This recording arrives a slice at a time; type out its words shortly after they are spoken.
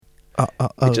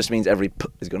It just means every p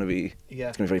is going to be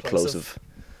it's going to be very plosive.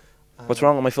 What's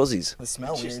wrong with my fuzzies? They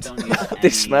smell weird. They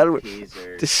smell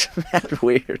they smell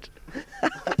weird.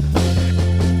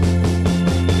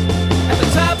 At the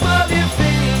top of your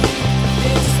feet,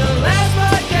 it's the last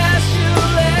podcast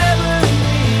you'll ever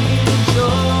need.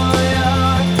 Enjoy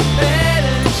our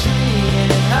pedantry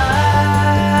and high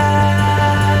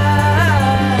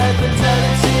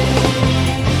fidelity.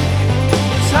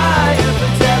 It's higher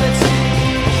fidelity.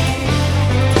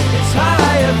 It's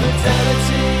higher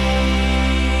fidelity.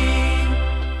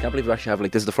 Can't believe we actually have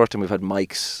this is the first time we've had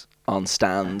mics on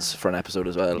stands for an episode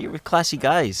as well. You're classy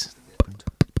guys.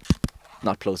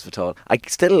 Not plosive at all.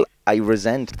 I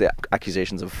resent the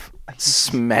accusations of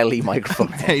smelly microphone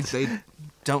heads. They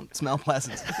don't smell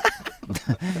pleasant.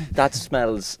 That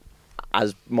smells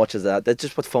as much as that. That's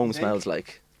just what foam smells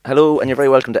like. Hello, and you're very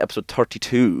welcome to episode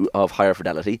 32 of Higher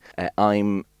Fidelity.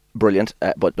 I'm brilliant,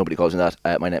 but nobody calls me that.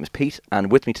 My name is Pete,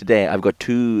 and with me today I've got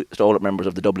two stalwart members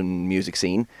of the Dublin music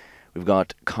scene. We've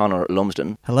got Conor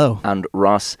Lumsden. Hello. And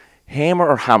Ross Hamer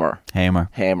or Hammer? Hammer.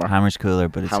 Hammer. Hammer's cooler,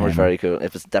 but it's Hammer's Hammer. very cool.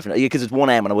 If it's definitely because it's one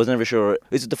M, and I was never sure.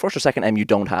 Is it the first or second M you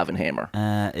don't have in Hamer?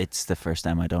 It's the first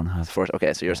time I don't have. First,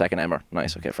 okay, so you're a second Emmer.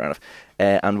 Nice, okay, fair enough.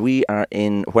 And we are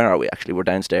in. Where are we actually? We're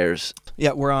downstairs.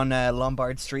 Yeah, we're on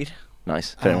Lombard Street.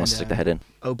 Nice. If anyone wants to stick the head in.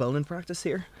 Bowling practice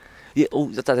here. Yeah.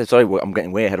 Oh, sorry, I'm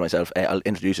getting way ahead of myself. I'll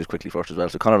introduce you quickly first as well.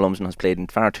 So Conor Lumsden has played in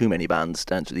far too many bands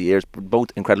down through the years.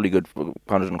 Both incredibly good.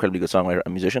 Conor's an incredibly good songwriter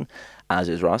and musician, as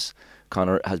is Ross.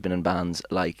 Conor has been in bands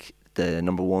like the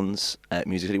Number Ones,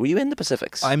 Music City. Were you in the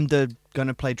Pacifics? I'm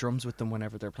gonna play drums with them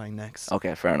whenever they're playing next.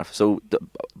 Okay, fair enough. So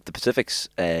the Pacifics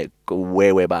go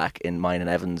way back in mine and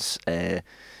Evan's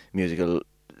musical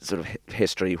sort of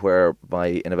history,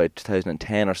 whereby in about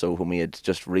 2010 or so, when we had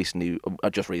just recently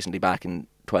back in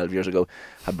 12 years ago,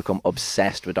 had become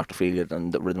obsessed with Dr. Feelgood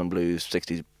and the rhythm and blues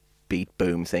 60s beat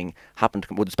boom thing,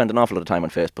 would spend an awful lot of time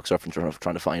on Facebook surfing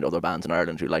trying to find other bands in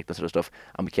Ireland who liked that sort of stuff,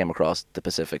 and we came across the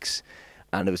Pacifics,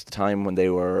 and it was the time when they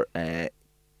were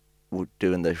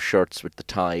doing the shirts with the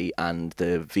tie and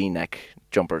the V-neck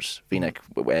jumpers, V-neck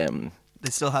They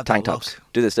still have tank that tops. look.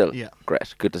 Do they still? Yeah.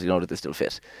 Great. Good to know that they still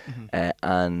fit.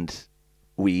 And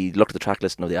we looked at the track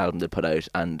listing of the album they put out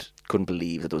and couldn't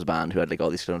believe that there was a band who had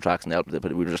all these different tracks on the album.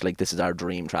 But we were just like, this is our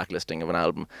dream track listing of an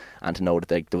album. And to know that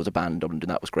there was a band in Dublin doing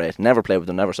that was great. Never played with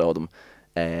them, never saw them.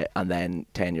 And then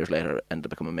 10 years later ended up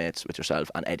becoming mates with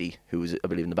yourself and Eddie, who is, I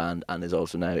believe, in the band and is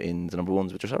also now in the Number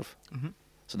Ones with yourself.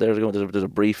 So there's a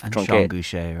brief And truncated...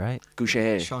 Sean Goucher, right?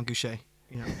 Goucher. Sean Goucher.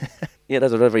 Yeah. Yeah,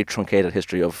 there's a very, very truncated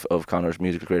history of Conor's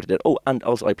musical career to date. Oh, and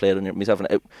also I played on myself,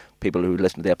 and people who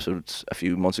listened to the episodes a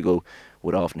few months ago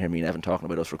would often hear me and Evan talking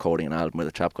about us recording an album with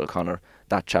a chap called Conor.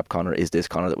 That chap Conor is this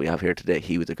Conor that we have here today.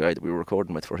 He was the guy that we were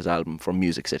recording with for his album from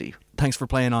Music City. Thanks for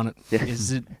playing on it. Yeah.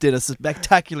 It did a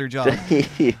spectacular job.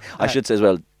 I should say as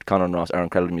well, Conor and Ross are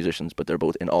incredible musicians, but they're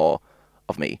both in awe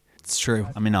of me. It's true.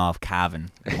 I'm in awe of Cavan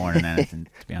more than anything,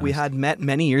 to be honest. We had met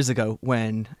many years ago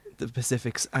when the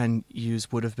Pacifics and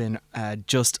yous would have been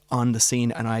just on the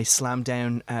scene, and I slammed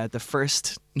down the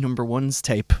first Number Ones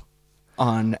tape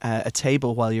on a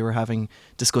table while you were having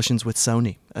discussions with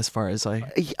Sony, as far as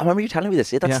I remember you telling me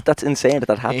this. Yeah, that's insane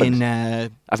that happened.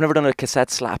 I've never done a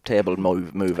cassette slap table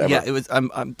move ever. Yeah, it was.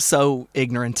 I'm so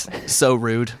ignorant, so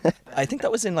rude. I think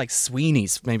that was in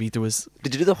Sweeney's. Maybe there was.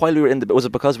 Did you do that while we were in the? Was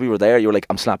it because we were there? You were like,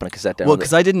 I'm slapping a cassette down. Well,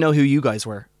 because I didn't know who you guys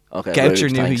were. Okay. Goucher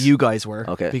rude, knew thanks. who you guys were.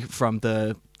 Okay. From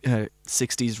the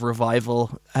 60s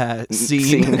revival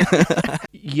scene.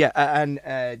 Yeah, and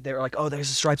they were like, oh, there's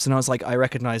the Stripes. And I was like, I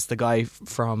recognised the guy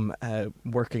from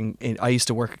working in... I used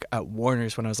to work at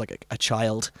Warner's when I was like a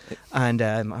child. And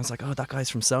I was like, oh, that guy's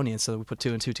from Sony. And so we put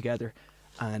two and two together.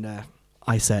 And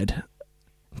I said,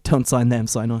 don't sign them,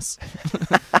 sign us.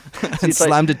 And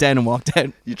slammed it down and walked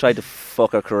out. You tried to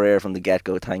fuck our career from the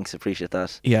get-go. Thanks, appreciate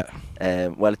that. Yeah.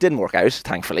 Well, it didn't work out,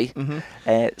 thankfully.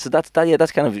 So that's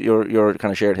kind of your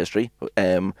kind of shared history.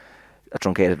 A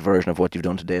truncated version of what you've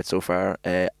done to date so far,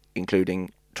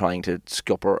 including trying to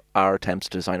scupper our attempts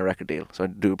to sign a record deal. So I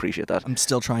do appreciate that. I'm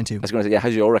still trying to. I was going to say, yeah,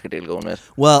 how's your record deal going, mate?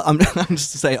 Well, I'm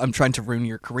just to say I'm trying to ruin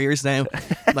your careers now.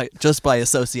 Just by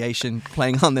association,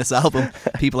 playing on this album,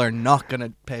 people are not going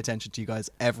to pay attention to you guys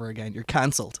ever again. You're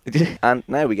cancelled. And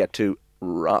now we get to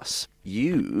Ross.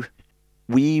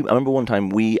 I remember one time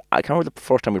I can't remember the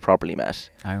first time we properly met.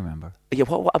 I remember. Yeah,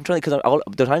 what I'm trying to, because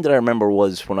the time that I remember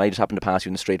was when I just happened to pass you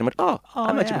in the street and went,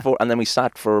 I met you before, and then we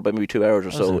sat for about maybe 2 hours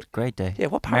or That so. was a great day. Yeah,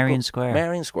 what part? Marion Square.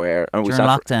 Marion Square. And During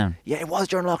lockdown. Yeah, it was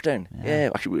during lockdown. Yeah,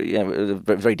 actually, it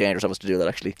was very dangerous of us to do that,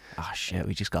 actually. Oh shit,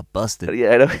 we just got busted. Yeah,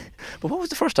 I know. But what was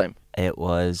the first time? It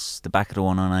was the back of the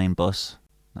 109 bus.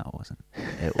 No, it wasn't.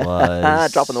 It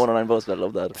was Dropping the 109 bus. I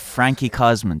love that. Frankie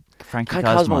Cosmos. Frankie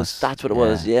Cosmos. That's what it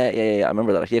was. Yeah. I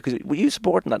remember that. Yeah, because were you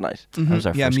supporting that night? Mhm. was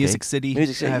our yeah, first Music gig. City.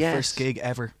 Music City, yes. First gig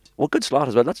ever. Well, good slot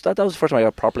as well. That was the first time I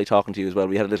got properly talking to you as well.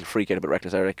 We had a little freak out about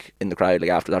Reckless Eric in the crowd, like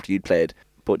after you'd played.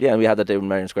 But yeah, we had that day in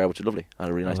Marion Square, which was lovely. I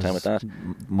had a really nice time with that.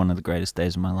 One of the greatest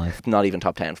days of my life. Not even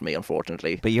top 10 for me,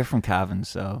 unfortunately. But you're from Cavan,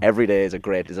 so Every day is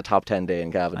a top 10 day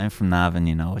in Cavan. I'm from Navan.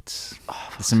 You know, it's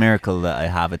a miracle that I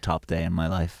have a top day in my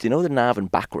life. Do you know that Navan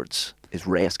backwards is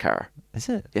race car? Is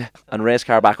it? Yeah. And race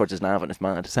car backwards is Navan. It's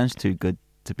mad. It sounds too good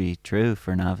to be true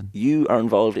for Navan. You are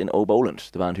involved in O'Boland,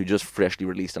 the band who just freshly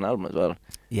released an album as well.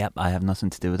 Yep, I have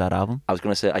nothing to do with that album, I was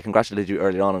going to say, I congratulated you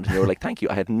earlier on, and you were like, thank you,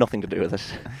 I had nothing to do with it.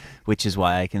 which is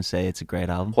why I can say it's a great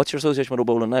album. What's your association with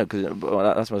O'Boland now? Because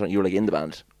that's what you were like in the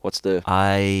band. What's the...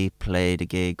 I played a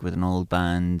gig with an old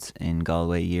band in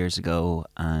Galway years ago,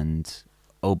 and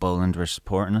O'Boland were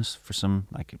supporting us for some,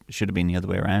 like, it should have been the other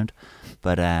way around,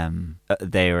 but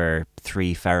they were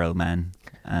three feral men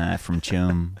from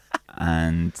Tuam,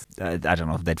 and I don't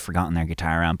know if they'd forgotten their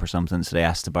guitar amp or something, so they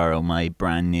asked to borrow my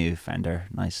brand new Fender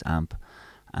nice amp,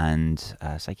 and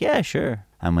I was like, yeah, sure.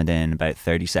 And within about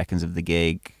 30 seconds of the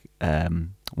gig,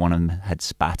 one of them had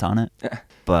spat on it,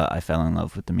 but I fell in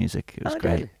love with the music. It was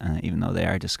great, even though they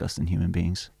are disgusting human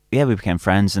beings. Yeah, we became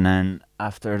friends, and then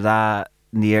after that,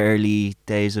 in the early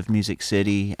days of Music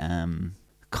City,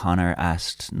 Connor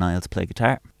asked Niall to play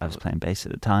guitar. I was playing bass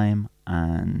at the time,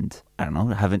 and I don't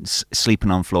know, sleeping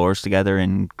on floors together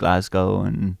in Glasgow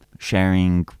and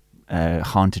sharing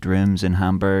haunted rooms in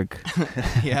Hamburg.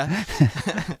 Yeah.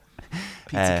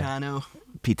 Pizzacano.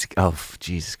 Oh,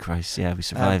 Jesus Christ! Yeah, we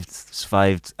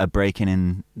survived a break-in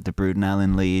in the Brudenell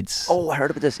in Leeds. Oh, I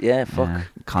heard about this. Yeah, fuck.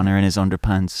 Connor in his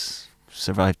underpants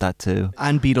survived that too.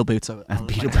 And Beetle Boots. And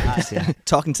Beetle Boots, yeah.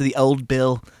 Talking to the old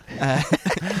Bill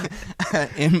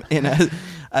in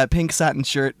a pink satin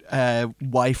shirt,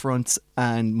 Y fronts,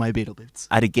 and my Beetle Boots.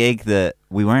 At a gig that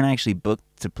we weren't actually booked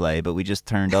to play, but we just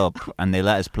turned up and they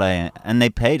let us play, and they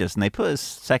paid us, and they put us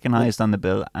second highest on the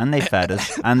bill, and they fed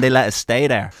us, and they let us stay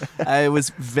there. It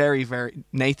was very, very...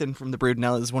 Nathan from the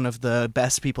Brudenell is one of the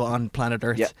best people on planet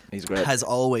Earth. Yeah, he's great. Has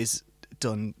always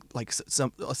done like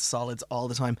some solids all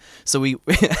the time. So we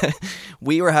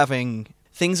we were having...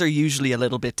 Things are usually a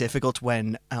little bit difficult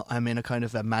when I'm in a kind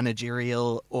of a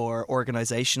managerial or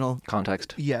organizational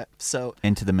context. Yeah, so...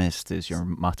 Into the mist is your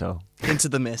motto. Into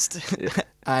the mist.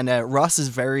 And Ross is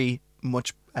very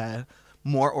much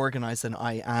more organized than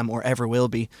I am or ever will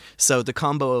be. So the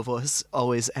combo of us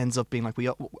always ends up being like,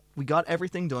 we got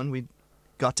everything done. We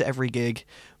got to every gig,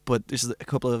 but there's a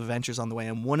couple of adventures on the way.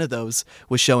 And one of those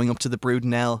was showing up to the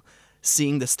Brudenell,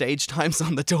 seeing the stage times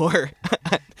on the door,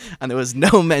 and there was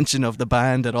no mention of the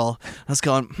band at all. I was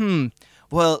going,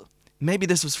 well, maybe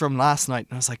this was from last night.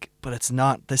 And I was like, but it's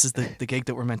not. This is the gig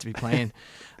that we're meant to be playing.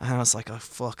 And I was like, oh,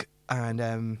 fuck.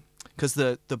 And because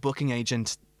the booking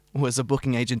agent was a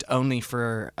booking agent only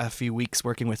for a few weeks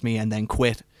working with me and then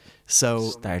quit. So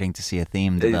starting to see a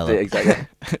theme develop. Exactly.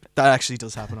 That actually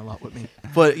does happen a lot with me.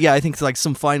 But yeah, I think like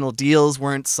some final deals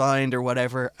weren't signed or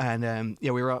whatever, and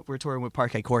yeah, we were touring with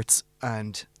Parquet Courts,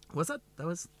 and that was that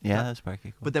was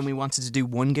Parquet Courts. But then we wanted to do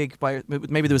one gig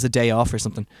maybe there was a day off or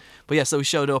something. But yeah, so we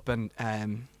showed up and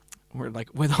we're like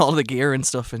with all the gear and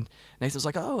stuff, and Nathan was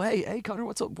like, "Oh, hey, Connor,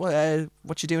 what's up?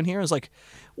 What you doing here?" I was like,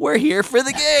 "We're here for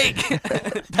the gig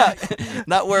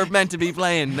that we're meant to be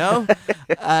playing, no?"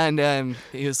 And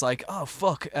he was like, "Oh,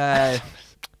 fuck,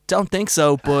 don't think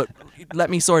so, but let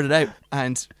me sort it out."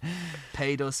 And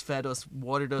paid us, fed us,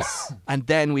 watered us, and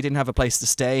then we didn't have a place to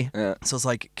stay. Yeah. So I was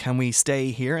like, "Can we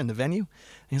stay here in the venue?"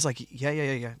 And he was like,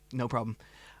 "Yeah, no problem."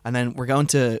 And then we're going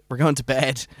to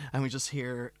bed, and we just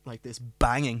hear like this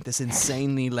banging, this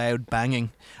insanely loud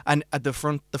banging. And at the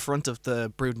front of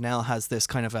the Brudenell has this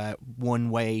kind of a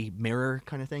one-way mirror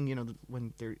kind of thing. You know,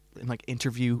 when they're in like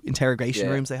interrogation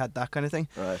rooms, they had that kind of thing.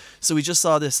 Right. So we just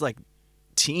saw this like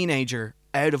teenager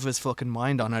out of his fucking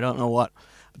mind on I don't know what,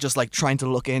 just like trying to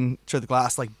look in through the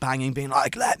glass, like banging, being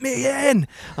like, "Let me in!"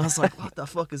 I was like, "What the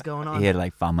fuck is going on?" He had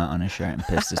like vomit on his shirt and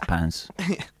pissed his pants,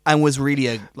 and was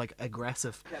really like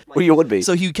aggressive. Well, you would be.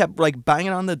 So he kept like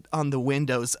banging on the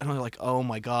windows, and I was like, "Oh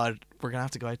my god, we're gonna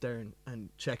have to go out there and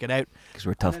check it out." because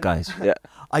we're tough guys. Yeah.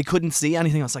 I couldn't see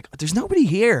anything. I was like, "There's nobody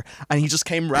here," and he just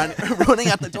came running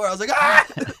at the door. I was like, "Ah!"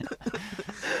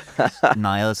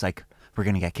 Niall's like, "We're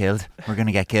gonna get killed. We're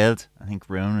gonna get killed." I think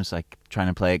Roon was like trying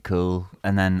to play it cool,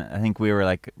 and then I think we were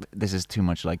like, "This is too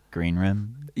much like Green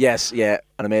Room." Yes, yeah,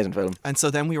 an amazing film. And so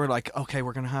then we were like, okay,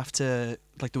 we're going to have to,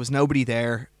 like, there was nobody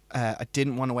there. I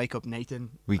didn't want to wake up Nathan.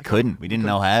 We couldn't. We didn't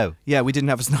know how. Yeah, we didn't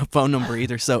have his phone number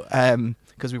either, so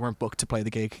because we weren't booked to play the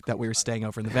gig that we were staying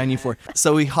over in the venue for.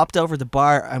 So we hopped over the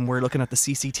bar and we're looking at the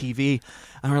CCTV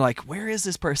and we're like, where is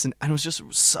this person? And it was just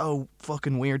so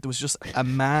fucking weird. There was just a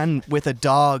man with a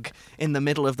dog in the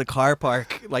middle of the car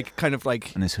park, like kind of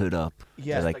like... And his hood up.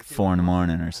 Yeah. At like 4 a.m.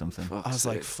 or something. I was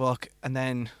like, fuck. And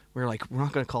then we were like, we're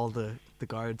not going to call the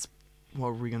guards. What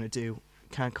were we going to do?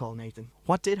 Can't call Nathan.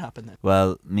 What did happen then?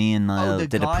 Well, me and Niall the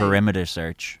did guy- a perimeter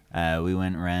search. We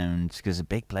went round, because it's a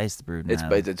big place, the Brood It's now.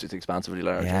 it's expansively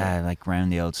large. Yeah, like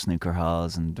round the old snooker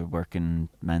halls and the working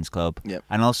men's club. Yep.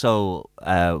 And also,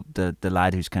 the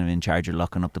lad who's kind of in charge of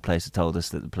locking up the place had told us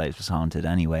that the place was haunted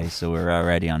anyway, so we're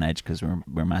already on edge because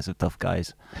we're massive tough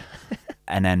guys.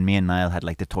 And then me and Niall had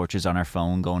like the torches on our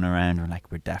phone going around. We're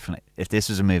like, we're definitely, if this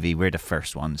was a movie, we're the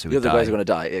first ones who The would other die. guys are going to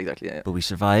die. Yeah, exactly. Yeah. But we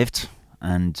survived.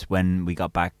 And when we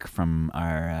got back from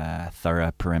our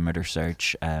thorough perimeter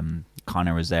search,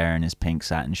 Connor was there in his pink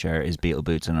satin shirt, his Beatle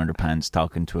boots and underpants,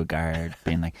 talking to a guard,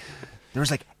 being like, there was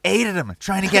like 8 of them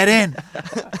trying to get in.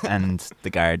 And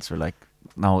the guards were like,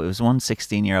 no, it was one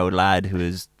 16-year-old lad who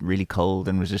was really cold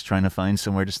and was just trying to find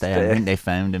somewhere to stay. I think they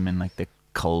found him in like the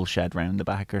coal shed round the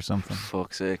back or something.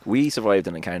 Fuck's sake. We survived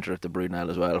an encounter at the Brood Nile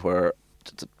as well, where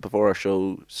before our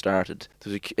show started, I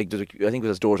think it was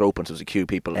as doors open, so there was a queue of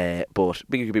people, but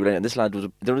big queue of people in, and this lad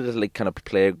there was a like kind of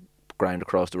playground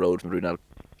across the road from the Brood Nile.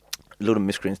 A load of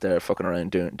miscreants there fucking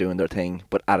around doing their thing,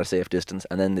 but at a safe distance.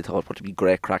 And then they thought, what would be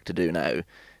great crack to do now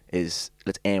is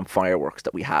let's aim fireworks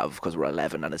that we have, because we're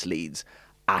 11 and it's Leeds,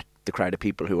 at the crowd of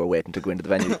people who are waiting to go into the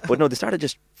venue. But no, they started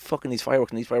just fucking these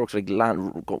fireworks, and these fireworks were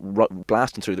like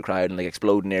blasting through the crowd and like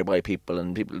exploding nearby people,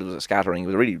 and people, there was a scattering. It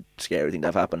was a really scary thing to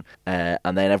have happen. And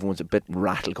then everyone's a bit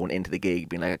rattled going into the gig,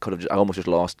 being like, I almost just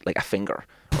lost like a finger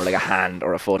or like a hand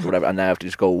or a foot or whatever, and now I have to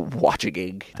just go watch a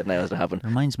gig that now has to happen.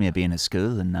 Reminds me of being at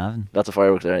school in Navan. Lots of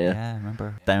fireworks there, yeah. Yeah, I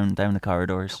remember. Down the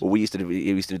corridors. Well, we used to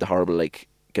do the horrible, like,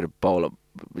 get a ball of,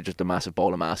 just a massive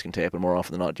ball of masking tape, and more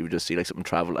often than not you would just see like something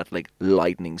travel at like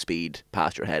lightning speed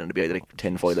past your head, and it'd be like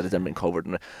tinfoil that has then been covered.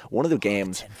 And one of the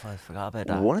games, I forgot about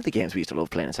that. one of the games we used to love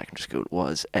playing in secondary school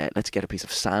was let's get a piece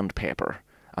of sandpaper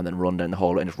and then run down the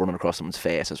hallway and just run it across someone's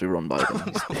face as we run by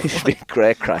them. It used to be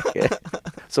great crack. Yeah.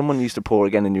 Someone used to pour,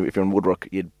 again, if you're in woodwork,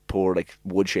 you'd pour like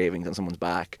wood shavings on someone's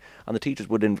back, and the teachers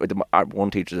would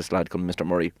one teacher, this lad called Mr.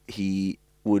 Murray, he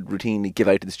would routinely give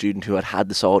out to the student who had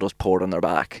the sawdust poured on their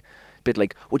back, bit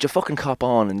like, would you fucking cop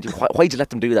on, and why'd you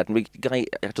let them do that? And the guy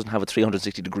doesn't have a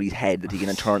 360 degrees head that he can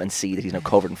then turn and see that he's now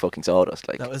covered in fucking sawdust.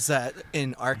 Like, That was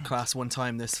in art class one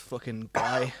time. This fucking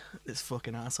guy, this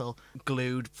fucking asshole,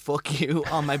 glued "fuck you"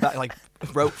 on my back, like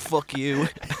wrote "fuck you"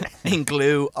 in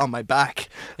glue on my back.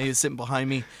 And he was sitting behind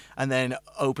me, and then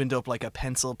opened up like a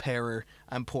pencil parer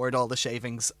and poured all the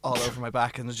shavings all over my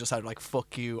back, and just had like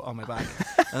 "fuck you" on my back.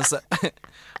 And so,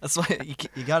 that's why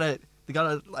you gotta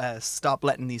stop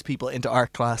letting these people into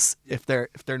art class if they're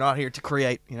not here to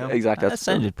create, you know. exactly. That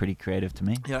sounded pretty creative to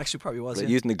me. Yeah, actually probably was. Like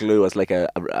Yeah. using the glue as like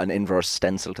an inverse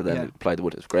stencil to then Yeah. apply the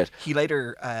wood. It's great. He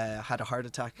later had a heart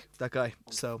attack, that guy.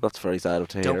 So That's very sad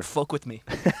to hear. don't fuck with me.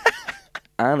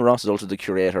 Anne Ross is also the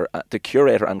curator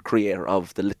and creator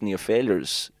of the Litany of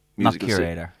Failures Not musical.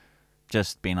 curator.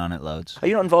 Just been on it loads. Are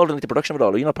you not involved in like, the production of it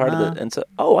all? Are you not part of No. the? And so,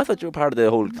 oh, I thought you were part of the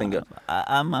whole thing.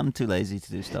 I'm too lazy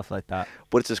to do stuff like that.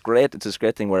 But it's this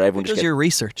great thing where everyone Does just your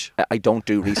research? I don't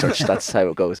do research. That's how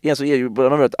it goes. Yeah. So yeah, but I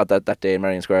remember at that day in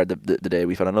Marion Square, the day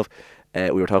we fell in love, we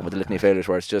were talking about the Litany of Failures,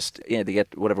 where it's just they get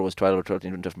whatever it was 12 or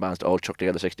 13 different bands to all chuck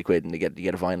together 60 quid, and you get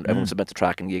a vinyl. Everyone submits a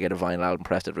track, and you get a vinyl album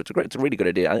pressed. It's a really good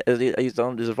idea. Is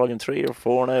it volume 3 or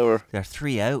 4 now? Or There are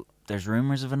 3 out. There's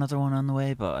rumours of another one on the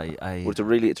way, but it's a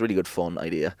really good fun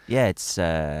idea. yeah, it's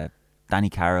Danny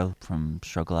Carroll from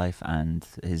Struggle Life and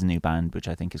his new band, which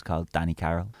I think is called Danny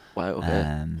Carroll. Wow. Okay.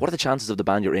 Um, What are the chances of the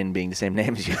band you're in being the same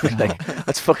name as you? Like,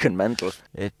 that's fucking mental.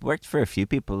 It worked for a few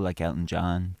people like Elton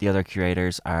John. The other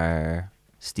curators are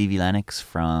Stevie Lennox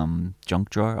from Junk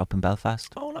Drawer up in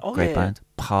Belfast. Great band.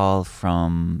 Paul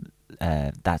from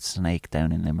That Snake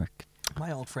down in Limerick.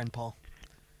 My old friend Paul.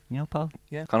 You know Paul?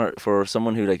 Connor, for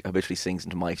someone who like habitually sings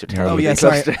into mics or Yeah. terrible, Oh, yeah,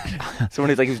 sorry. someone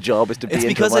who's like his job is to be. It's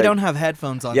into because a I mic. don't have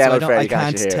headphones on, Yeah, so well, fair, I you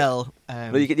can't can't hear. tell.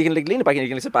 No, you can like lean it back and you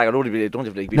can sit back. I don't have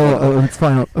to be. it's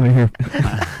fine. I'm here.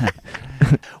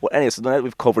 Well, anyway, so now that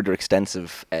we've covered your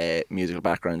extensive musical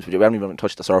backgrounds, we haven't even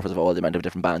touched the surface of all the amount of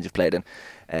different bands you've played in.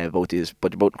 But you're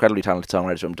both incredibly talented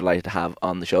songwriters who I'm delighted to have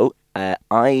on the show.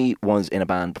 I was in a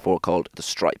band before called The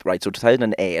Stripe, right? So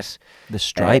 2008. The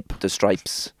Stripe. The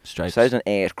Stripes. Stripes.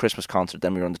 2008 Christmas concert.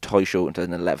 Then we were on the Toy Show in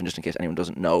 2011, just in case anyone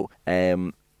doesn't know.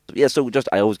 Yeah, so just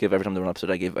I always give every time there's an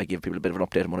episode, I give people a bit of an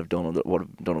update on what I've done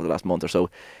over the last month or so.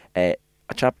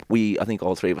 A chap I think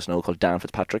all three of us know called Dan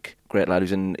Fitzpatrick, great lad.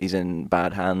 He's in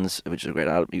Bad Hands, which is a great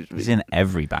album. He's in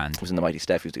every band. Was in the Mighty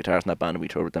Steph. He was the guitarist in that band, and we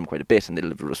toured with them quite a bit. And they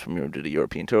lived with us from did a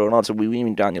European tour and all. So we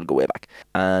and Daniel go way back.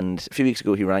 And a few weeks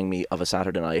ago, he rang me of a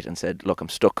Saturday night and said, "Look, I'm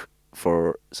stuck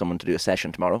for someone to do a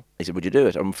session tomorrow." I said, "Would you do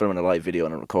it? I'm filming a live video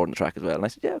and I'm recording the track as well." And I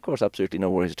said, "Yeah, of course, absolutely, no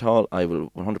worries at all. I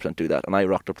will 100% do that." And I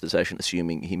rocked up to the session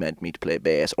assuming he meant me to play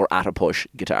bass or at a push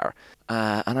guitar.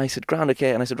 And I said, "Grand,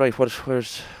 okay." And I said, "Right, what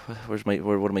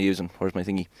am I using? Where's my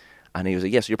thingy?" And he was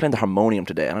like, "Yes, you're playing the harmonium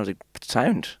today." And I was like,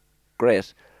 "Sound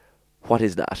great. What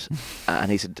is that?" And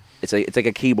he said, it's like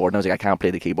a keyboard." And I was like, "I can't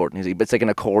play the keyboard." And he's like, "But it's like an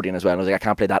accordion as well." And I was like, "I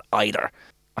can't play that either."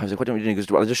 I was like, "What do you mean?" He goes,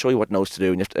 "Well, I'll just show you what notes to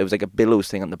do." And it was like a billows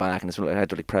thing on the back, and I had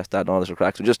to like press that and all this sort of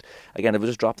crack. So just again, it was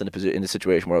just dropped in a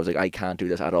situation where I was like, "I can't do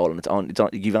this at all," and it's on.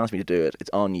 You've asked me to do it. It's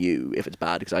on you if it's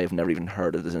bad, because I have never even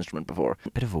heard of this instrument before.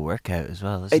 Bit of a workout as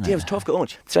well, isn't it? Yeah, it was tough going.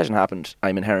 The session happened.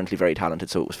 I'm inherently very talented,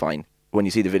 so it was fine. When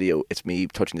you see the video, it's me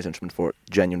touching this instrument for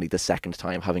genuinely the second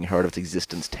time, having heard of its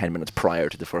existence 10 minutes prior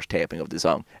to the first taping of the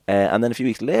song. And then a few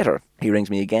weeks later, he rings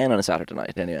me again on a Saturday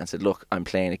night anyway and said, "Look, I'm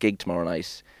playing a gig tomorrow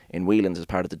night in Whelan's as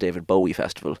part of the David Bowie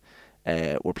Festival.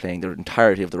 We're playing the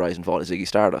entirety of the Rise and Fall of Ziggy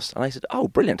Stardust." And I said, "Oh,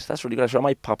 brilliant, that's really good. So I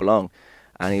might pop along."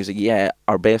 And he was like, "Yeah,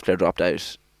 our bass player dropped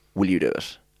out. Will you do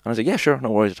it?" And I was like, "Yeah, sure,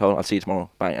 no worries at all. I'll see you tomorrow."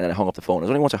 Bang. And then I hung up the phone. It was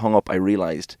only once I hung up I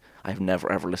realised I've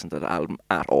never ever listened to that album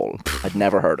at all. I'd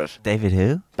never heard it. David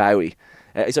who? Bowie.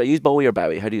 So I use Bowie or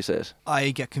Bowie? How do you say it?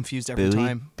 I get confused every Bowie?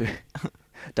 time.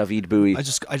 David Bowie. I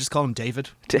just call him David.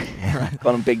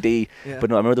 Call him Big D. Yeah. But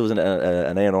no, I remember there was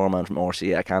an A&R man from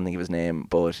RCA, I can't think of his name,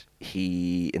 but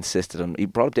he insisted on, he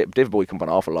brought up David Bowie come up an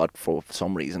awful lot for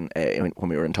some reason when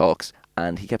we were in talks,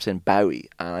 and he kept saying Bowie,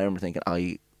 and I remember thinking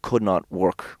I could not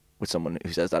work with someone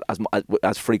who says that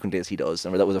as frequently as he does.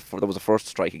 And that was a first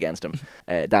strike against him.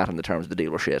 That and the terms of the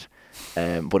deal were shit.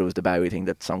 But it was the Bowie thing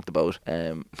that sunk the boat.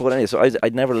 But anyway, so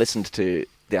I'd never listened to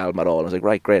the album at all. I was like,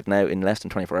 right, great. Now in less than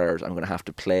 24 hours, I'm going to have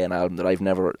to play an album that I've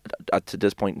never, to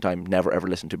this point in time, never ever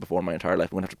listened to before in my entire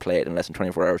life. I'm going to have to play it in less than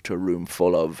 24 hours to a room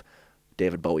full of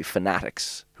David Bowie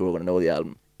fanatics who are going to know the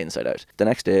album inside out. The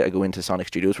next day, I go into Sonic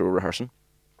Studios where we're rehearsing.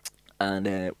 And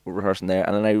we're rehearsing there,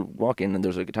 and then I walk in and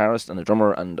there's a guitarist and a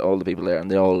drummer and all the people there,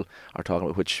 and they all are talking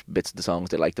about which bits of the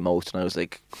songs they like the most. And I was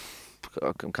like,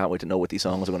 I can't wait to know what these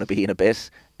songs are going to be in a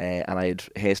bit. And I had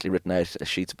hastily written out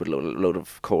sheets with a load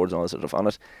of chords and all that sort of on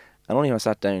it. And only when I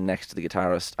sat down next to the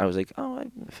guitarist, I was like, oh,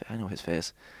 I know his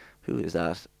face. Who is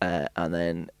that? And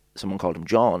then someone called him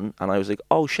John, and I was like,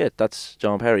 oh shit, that's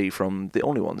John Perry from The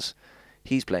Only Ones.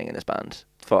 He's playing in this band.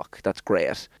 Fuck, that's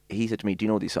great. He said to me, do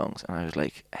you know these songs? And I was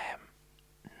like,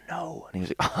 no. And he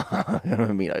was like, I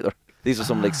don't mean either. These are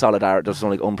some like solidarity, there's some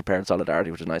like unprepared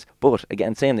solidarity, which is nice. But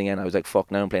again, same thing again, I was like, fuck,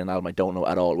 now I'm playing an album I don't know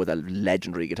at all with a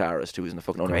legendary guitarist who was in the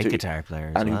fucking Only Ones. Great guitar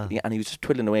player as and well. And he was just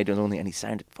twiddling away doing his own thing, and he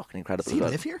sounded fucking incredible. Does he as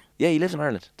well. live here? Yeah, he lives in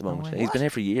Ireland at the moment. way. He's What? been here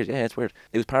for years. Yeah, it's weird.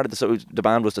 It was part of the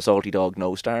band was the Salty Dog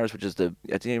No Stars, which is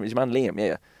his man Liam,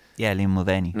 yeah. Yeah, Liam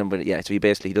Mulvaney. No, but yeah, so he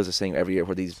does this thing every year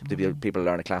where the people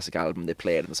learn a classic album, they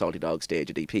play it in the Salty Dog stage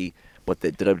at EP. But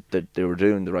they were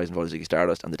doing the Rise and Fall of Ziggy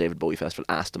Stardust, and the David Bowie Festival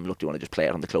asked them, look, do you want to just play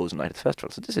it on the closing night of the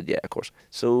festival? So they said, yeah, of course.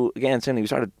 So again, suddenly we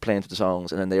started playing through the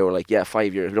songs, and then they were like, yeah,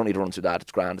 5 years, we don't need to run through that,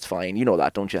 it's grand, it's fine, you know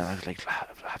that, don't you? And I was like,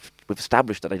 we've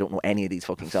established that I don't know any of these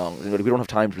fucking songs. We don't have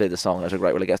time to play this song. I was like,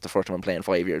 right, well, I guess the first time I'm playing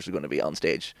 5 years is going to be on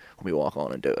stage when we walk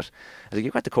on and do it. I was like,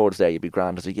 you've got the chords there, you'd be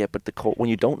grand. I was like, yeah, but when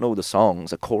you don't know the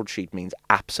songs, a chord sheet means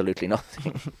absolutely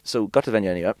nothing. So got to the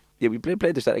venue anyway. Yeah, we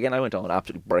played this set again. I went on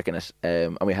absolutely breaking it,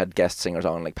 and we had guest singers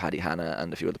on like Paddy Hanna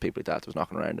and a few other people like that was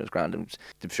knocking around. It was grand, and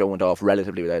the show went off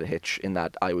relatively without a hitch, in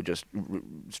that I would just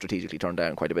strategically turn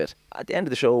down quite a bit. At the end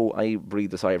of the show, I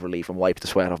breathed a sigh of relief and wiped the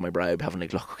sweat off my brow, having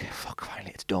like, look, okay, fuck,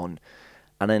 finally it's done.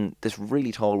 And then this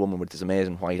really tall woman with this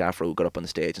amazing white afro got up on the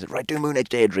stage and said, right, do Moon Age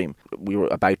Daydream. We were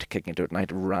about to kick into it, and I had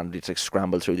to randomly just like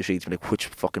scramble through the sheets and be like, which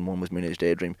fucking one was Moon Age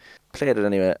Daydream? Played it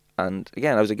anyway, and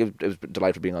again, I was like, it was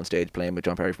delightful being on stage playing with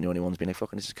John Perry from The Only Ones, being like,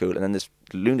 fucking this is cool. And then this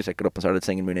lunatic got up and started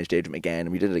singing Moon Age Daydream again,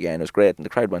 and we did it again. It was great, and the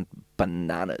crowd went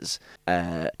bananas,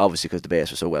 obviously because the bass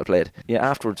was so well played. Yeah,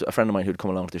 afterwards, a friend of mine who'd come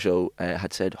along to the show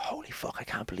had said, holy fuck, I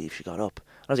can't believe she got up.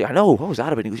 I was like, I know, what was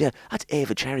that about? And he goes, yeah, that's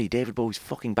Ava Cherry, David Bowie's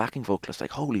fucking backing vocalist.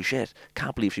 Like, holy shit,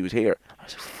 can't believe she was here. I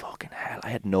was like, fucking hell,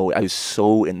 I was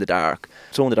so in the dark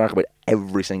about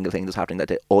every single thing that's happening that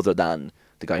day, other than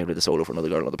the guy who did the solo for Another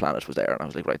Girl on Another Planet was there. And I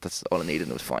was like, right, that's all I needed, and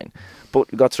it was fine. But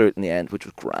we got through it in the end, which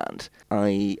was grand.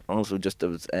 I also there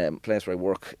was a place where I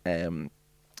work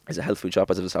is a health food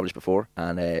shop, as I've established before,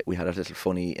 and we had a little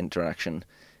funny interaction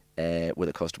with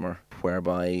a customer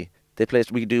whereby They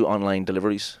placed. We do online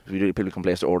deliveries. We do. People can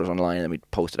place their orders online, and we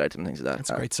post it out and things like that.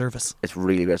 That's a great service. It's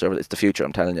really great service. It's the future.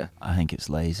 I'm telling you. I think it's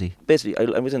lazy. Basically,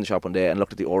 I was in the shop one day and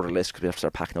looked at the order list because we have to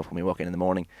start packing up when we walk in the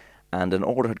morning, and an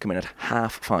order had come in at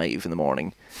 5:30 in the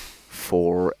morning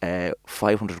for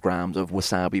 500 grams of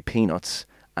wasabi peanuts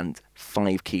and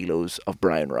 5 kilos of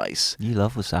brown rice. You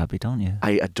love wasabi, don't you?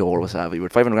 I adore wasabi.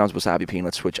 With 500 grams of wasabi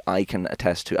peanuts, which I can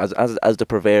attest to, as the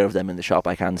purveyor of them in the shop,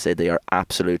 I can say they are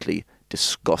absolutely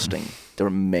disgusting. They're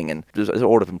minging. There's an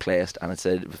order been placed, and it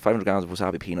said 500 grams of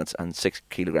wasabi peanuts and 6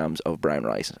 kilograms of brown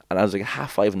rice. And I was like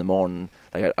 5:30 in the morning.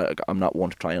 Like I'm not one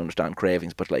to try and understand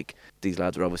cravings, but like these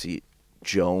lads are obviously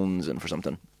jonesing for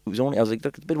something. It was only, I was like,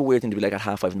 look, it's a bit of a weird thing to be like at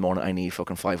 5:30 in the morning, I need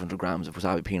fucking 500 grams of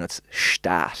wasabi peanuts,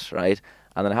 stat, right?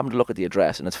 And then I happened to look at the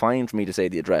address, and it's fine for me to say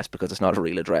the address because it's not a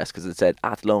real address, because it said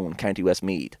Athlone, County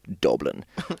Westmeath, Dublin.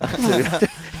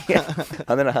 Yeah.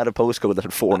 And then I had a postcode that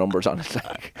had 4 numbers on it.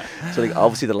 Like, so like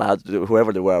obviously the lads,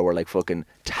 whoever they were like fucking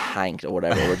tanked or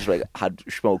whatever, or just like had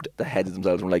smoked the heads of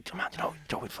themselves and were like, man, you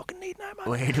know we fucking need now, man.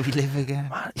 Where do we live again?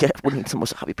 Man, yeah, we need some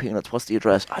wasabi peanuts. What's the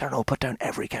address? I don't know, put down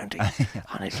every county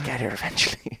and it'll get here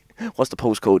eventually. What's the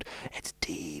postcode? It's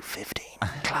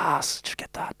D15. Class. Just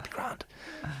get that. Be grand.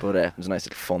 But it was a nice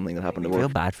little fun thing that happened I to feel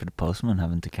work. bad for the postman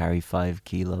having to carry 5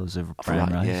 kilos of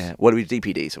brown rice. Yeah. Well, we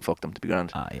DPD, so fuck them, to be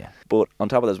grand. Ah, yeah. But on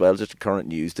top of that as well, just current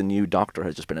news, the new Doctor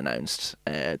has just been announced.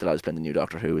 The lads playing the new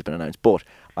Doctor Who has been announced. But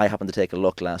I happened to take a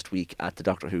look last week at the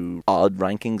Doctor Who odd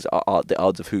rankings, the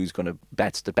odds of who's going to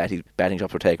bets that betting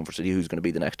shops were taking for who's going to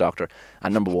be the next Doctor.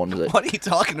 And number one was What are you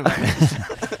talking about?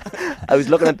 I was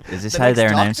looking at. Is this The how next they're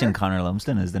Doctor? announcing Connor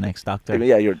Lumsden as the next Doctor?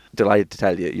 Yeah, you're delighted to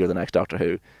tell you you're the next Doctor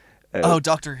Who.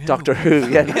 Doctor Who. Doctor Who,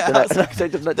 yeah.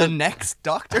 The next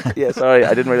Doctor. Yeah, sorry,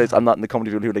 I didn't realise. I'm not in the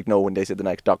company people who like know when they say the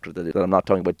next Doctor that I'm not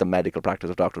talking about the medical practice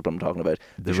of doctors, but I'm talking about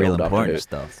The show real Doctor important Who.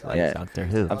 stuff, like Yeah. Doctor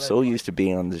Who. I'm so used to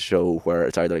being on the show where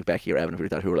it's either like Becky or Evan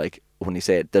who are like when you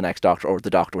say the next Doctor or the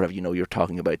Doctor, whatever, you know, you're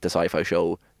talking about the sci-fi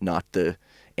show, not the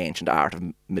ancient art of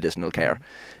medicinal care.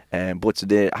 But so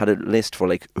they had a list for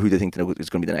like who they think is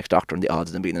going to be the next Doctor and the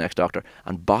odds of them being the next Doctor.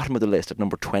 And bottom of the list at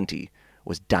number 20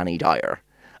 was Danny Dyer.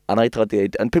 And I thought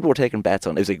and people were taking bets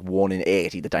on it was like 1 in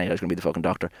 80 that Danny Dyer's going to be the fucking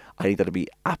Doctor. I think that'd be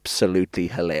absolutely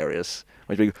hilarious.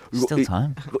 Still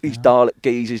time. He's Dalek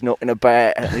geese, he's not in a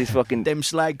bar, and he's fucking Them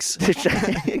slags.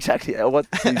 exactly. What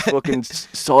these fucking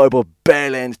cyber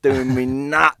bellends doing me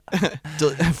not.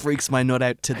 Freaks my nut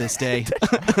out to this day.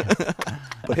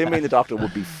 But him being the Doctor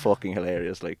would be fucking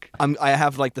hilarious. Like I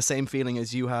have like the same feeling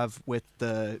as you have with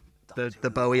the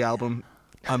Bowie album.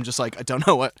 I'm just like, I don't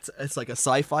know what it's like a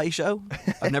sci-fi show.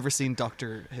 I've never seen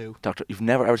Doctor Who. Doctor, you've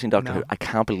never ever seen Doctor No. Who? I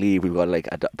can't believe we've got like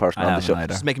a person I on the haven't show.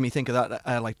 either. It's making me think of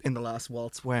that, like in The Last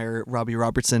Waltz, where Robbie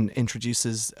Robertson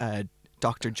introduces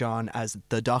Dr. John as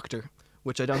the Doctor,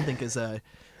 which I don't think is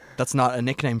that's not a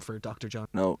nickname for Dr. John.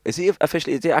 No, is he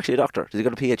actually a doctor? Does he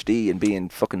got a PhD in being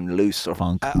fucking loose or?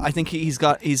 Funk. I think he's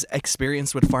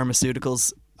experienced with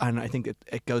pharmaceuticals, and I think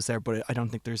it goes there, but I don't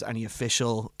think there's any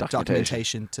official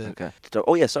documentation to. Okay. So,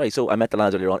 oh yeah, sorry. So I met the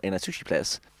lads earlier on in a sushi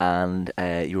place, and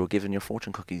you were given your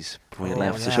fortune cookies before you Oh,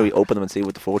 left. So yeah. shall we open them and see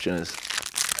what the fortune is?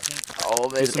 Oh,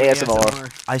 there's Some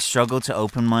ASMR. I struggled to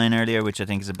open mine earlier, which I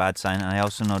think is a bad sign. And I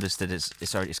also noticed that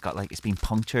it's got like it's been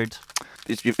punctured.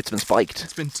 It's been spiked.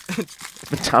 It's been It's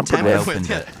been tampered tampered with. with. Opened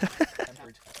Yeah.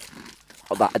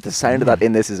 Oh, the sound of that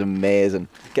in this is amazing.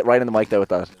 Get right in the mic there with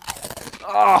that.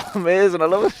 Oh, amazing. I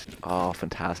love it. Oh,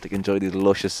 fantastic. Enjoy these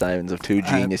luscious sounds of two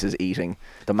geniuses eating.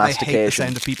 The I hate the mastication.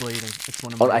 sound of people eating. It's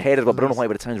one of Oh, my I hate it, but I don't know why,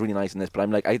 but it sounds really nice in this. But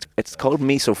I'm like, it's called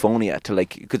misophonia to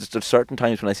like, because there's certain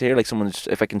times when I hear like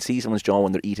if I can see someone's jaw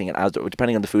when they're eating it,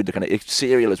 depending on the food, they're kind of,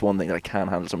 cereal is one thing that I can't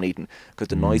handle someone eating, because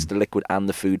the noise, the liquid and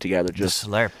the food together The just,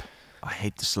 slurp. I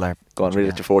hate the slurp. go on, read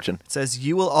it to fortune. It says,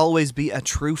 "You will always be a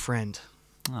true friend."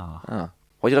 Oh. Oh.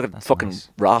 Why you look at That's fucking nice.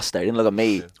 Ross there? You didn't look at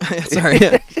me. Sorry.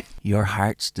 Your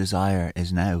heart's desire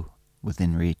is now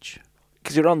within reach.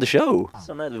 Because you're on the show.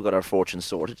 So now that we've got our fortunes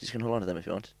sorted, you can hold on to them if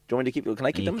you want. Do you want me to keep? Can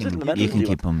I keep them as little mementos? You Do can want-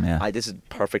 keep them, yeah. This is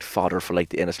perfect fodder for like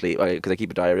the inner sleep, because I keep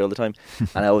a diary all the time,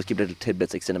 and I always keep little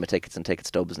tidbits like cinema tickets and ticket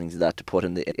stubs and things like that to put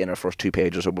in the inner first 2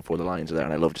 pages or so before the lines are there,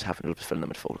 and I love just filling them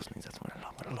with photos and things. That's what I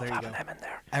love. I love there you having go. them in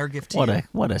there. Our gift to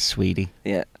What you. a sweetie.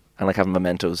 Yeah, and like having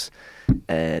mementos.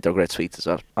 They're great sweets as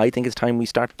well. I think it's time we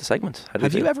start the segment. How do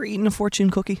Have we you feel? ever eaten a fortune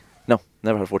cookie? No,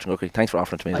 never had a fortune cookie. Thanks for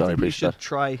offering it to me as well. I think you appreciate should that.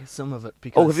 try some of it.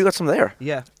 Because Oh, have you got some there?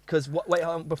 Yeah, because wait,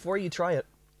 before you try it,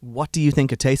 what do you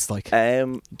think it tastes like?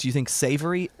 Do you think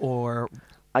savoury or?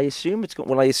 I assume it's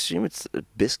I assume it's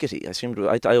biscuity.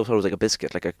 I always thought it was like a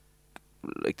biscuit, like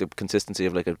the consistency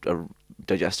of like a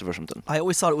digestive or something. I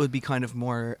always thought it would be kind of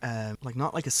more like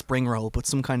not like a spring roll, but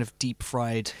some kind of deep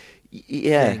fried.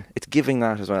 Yeah, thing. it's giving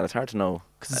that as well. It's hard to know.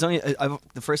 Because it's only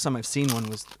the first time I've seen one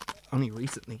was only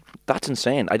recently. That's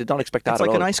insane. I did not expect that It's at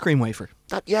like all. an ice cream wafer.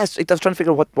 Yes, I was trying to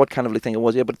figure out what kind of like thing it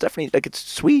was. Yeah, but it's definitely like it's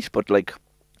sweet, but like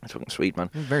it's fucking sweet, man.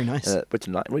 Very nice. But it's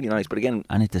really nice. But again,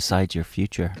 And it decides your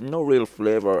future. no real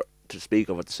flavour to speak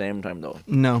of at the same time, though.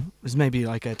 No, there's maybe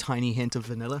like a tiny hint of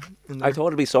vanilla in there. I thought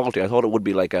it'd be salty. I thought it would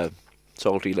be like a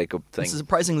salty like a thing. It's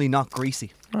surprisingly not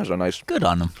greasy. That's a nice. Good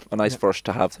on them. A nice first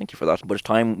to have. Thank you for that. But it's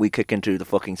time we kick into the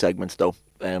fucking segments, though.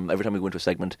 Every time we go into a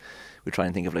segment, we try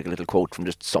and think of like a little quote from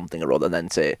just something or other, and then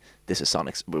say, "This is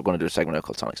Sonic's." We're going to do a segment now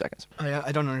called Sonic Seconds.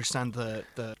 I don't understand the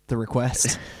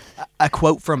request. a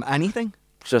quote from anything?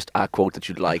 Just a quote that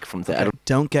you'd like from the. I don't-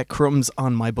 Don't get crumbs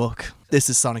on my book. This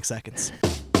is Sonic Seconds.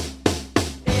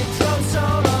 Intro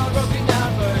solo, broken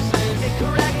down verses,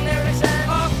 incorrect lyrics and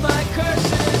off my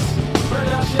curses,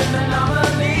 production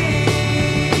anomalies.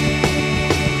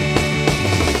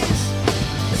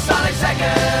 Sonic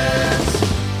Seconds,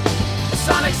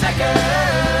 Sonic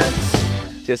Seconds.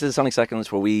 Yes, this is Sonic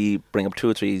Seconds, where we bring up 2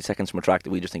 or 3 seconds from a track that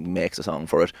we just think makes a song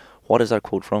for it. What is that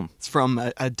quote from? It's from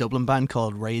a Dublin band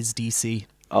called Raise DC.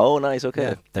 Oh, nice.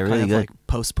 Okay. They're Kind really of good. like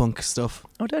post-punk stuff.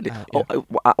 Oh, deadly. Yeah.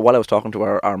 While I was talking to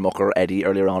our mucker Eddie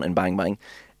earlier on in Bang Bang,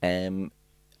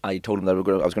 I told him that I was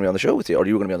going to be on the show with you, or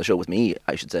you were going to be on the show with me,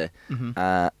 I should say.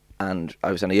 And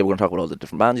I was saying, yeah, we're going to talk about all the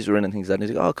different bands you were in and things like that. And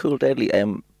he's like, oh, cool, deadly.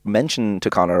 Mention to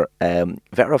Connor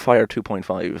Verifier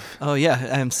 2.5. Oh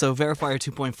yeah. So Verifier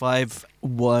 2.5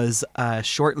 was a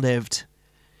short-lived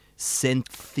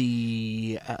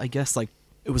synthy. I guess like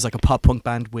it was like a pop punk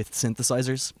band with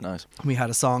synthesizers. Nice. We had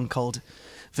a song called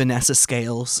Vanessa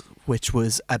Scales, which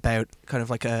was about kind of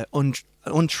like a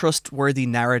untrustworthy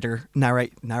narrator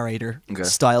Okay.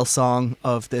 style song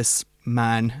of this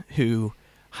man who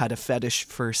had a fetish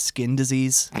for skin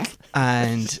disease,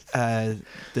 and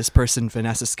this person,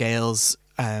 Vanessa Scales,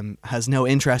 has no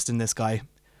interest in this guy,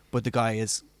 but the guy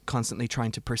is constantly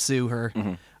trying to pursue her,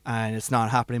 and it's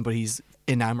not happening, but he's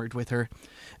enamored with her.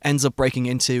 Ends up breaking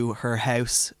into her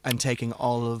house and taking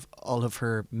all of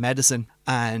her medicine,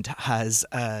 and has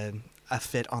a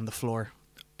fit on the floor.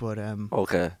 But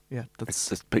Okay. yeah, It's that's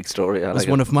this big story. I was like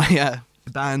one it. of my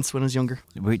bands when I was younger.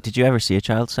 Did you ever see a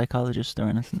child psychologist or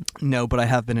anything? No, but I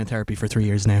have been in therapy for 3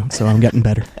 years now, so I'm getting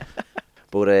better.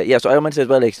 But yeah, so I meant to say as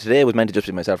well, like, today was meant to just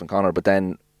be myself and Connor, but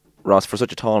then, Ross, for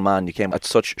such a tall man, you came at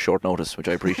such short notice, which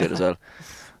I appreciate as well.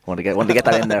 Want to get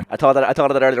that in there. I thought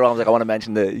of that earlier on. I was like, I want to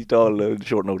mention the tall,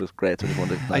 short notice. Great. So I just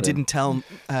wanted to get that I in. didn't tell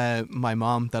my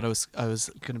mom that I was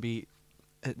going to be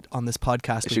on this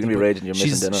podcast. Is she with gonna you, be but raging you're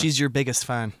missing dinner? She's your biggest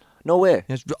fan. No way.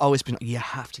 It's always been, you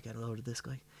have to get a load of this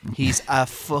guy. He's a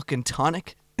fucking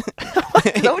tonic.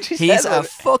 Is that what she He's said a about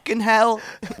it? fucking hell.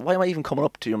 Why am I even coming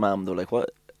up to your mum though? Like,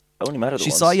 what? I only met her. She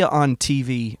once. saw you on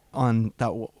TV on that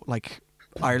like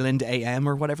Ireland AM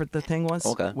or whatever the thing was.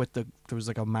 Okay. There was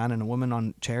like a man and a woman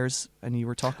on chairs, and you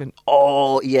were talking.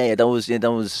 Oh yeah, that was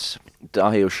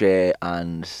Dahi O'Shea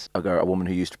and a woman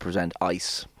who used to present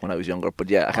Ice when I was younger.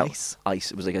 But yeah, Ice.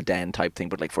 It was like a den type thing,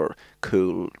 but like for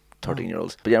cool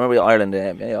 13-year-olds. But yeah, I remember Ireland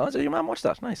AM. Yeah, so your mum watched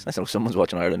that. Nice. I know someone's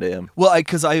watching Ireland AM. Well,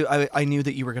 because I knew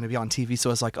that you were going to be on TV, so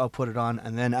I was like, I'll put it on,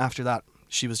 and then after that,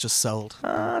 she was just sold.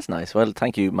 Ah, that's nice. Well,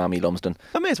 thank you, Mammy Lumsden.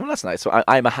 Amazing. Well, that's nice. So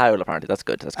I'm a howl, apparently. That's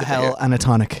good. That's A good. to hell hear. and a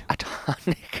tonic. A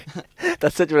tonic.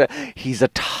 That's such a. He's a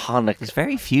tonic. There's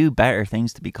very few better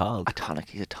things to be called. A tonic.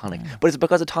 He's a tonic. But is it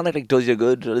because a tonic like does you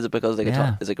good, or is it because like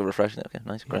Yeah. it's like a refreshing? Okay,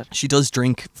 nice, great. She does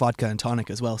drink vodka and tonic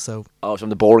as well, so Oh, so I'm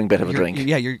the boring bit of a you're, drink.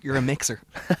 yeah, you're a mixer.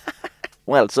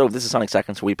 Well, so this is Sonic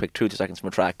Seconds, where we pick 2 to seconds from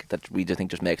a track that we just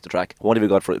think just makes the track. What have you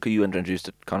got for it? Could you introduce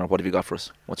it, Connor? What have you got for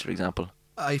us? What's your example?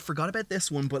 I forgot about this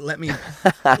one, but let me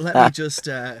just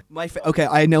okay,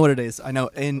 I know what it is. I know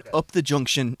in Up the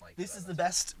Junction. This is the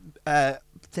best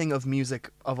thing of music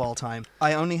of all time.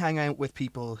 I only hang out with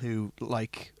people who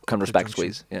like Can Up the respect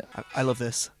Junction. squeeze. Yeah. I love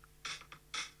this.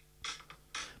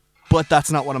 But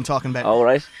that's not what I'm talking about. All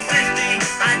right.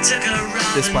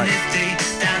 This part.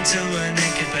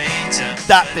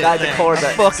 That bit. That- the there, chord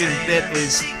that that- fucking bit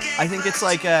was. I think it's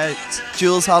like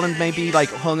Jules Holland maybe like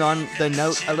hung on the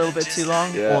note a little bit too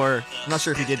long, Yeah. or I'm not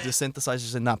sure if he did the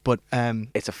synthesizers in that, but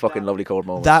It's a fucking lovely chord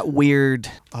moment. that weird,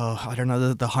 I don't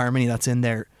know, the harmony that's in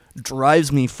there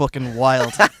drives me fucking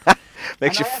wild.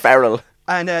 Makes you feral.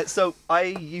 And so I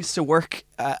used to work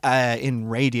in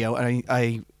radio, and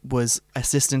I was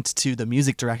assistant to the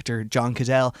music director, John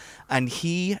Cadell, and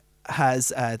he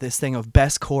has this thing of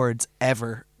best chords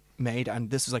ever made, and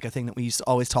this was like a thing that we used to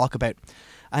always talk about.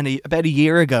 And about a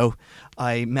year ago,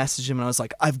 I messaged him and I was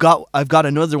like, I've got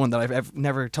another one that I've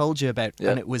never told you about,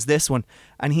 Yeah. and it was this one.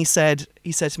 And he said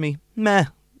to me, meh,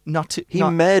 not to. He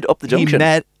not, made up the junction. He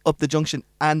met up the junction,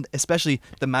 and especially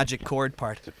the magic chord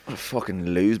part. What a fucking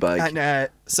lose bag. And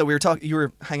so we were talking. You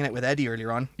were hanging out with Eddie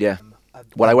earlier on. Yeah.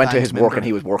 Well, I went to his work and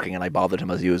he was working, and I bothered him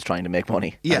as he was trying to make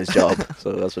money Yeah. at his job.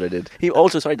 So that's what I did. He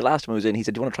also, sorry, the last time I was in, he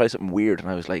said, "Do you want to try something weird?" And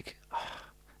I was like,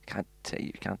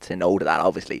 you can't say no to that,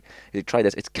 obviously. He said, "Try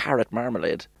this. It's carrot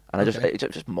marmalade." And I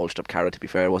just mulched up carrot, to be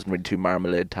fair. It wasn't really too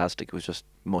marmalade-tastic. It was just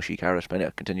mushy carrot. But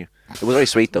yeah, continue. It was very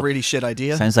sweet, though. Really shit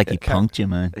idea. Sounds like he punked you,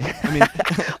 man. I mean,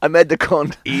 I made the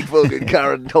cunt eat fucking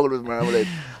carrot and told it was marmalade.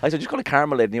 I said, "Just call it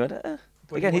carmelade." And he went,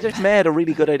 Again, he just made a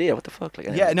really good idea. What the fuck? Like,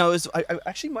 yeah, no, it was, I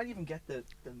actually might even get the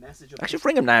message. Of Actually,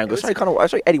 bring him now and go, sorry, Conor,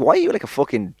 sorry, Eddie, why are you like a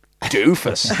fucking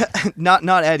doofus? not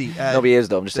Eddie. No, he is,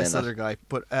 though. I'm just saying This that. other guy.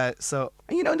 But so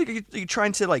you know, you're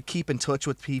trying to like keep in touch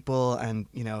with people, and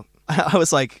you know, I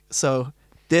was like, so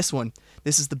this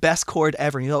is the best chord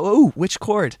ever. And you go, oh, which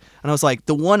chord? And I was like,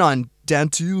 the one on down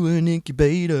to an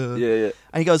incubator. Yeah.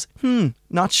 And he goes,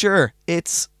 not sure.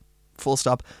 It's full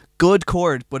stop. Good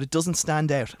chord, but it doesn't stand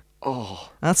out. Oh.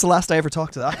 And that's the last I ever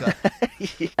talked to that guy.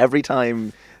 Every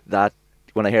time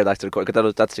when I hear that sort of chord,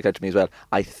 because that sticks out to me as well,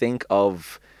 I think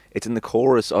of, it's in the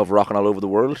chorus of Rockin' All Over the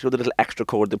World, you know, the little extra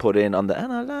chord they put in on the,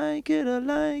 and I like it.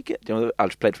 You know, I'll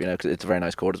just play it for you now, because it's a very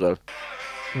nice chord as well.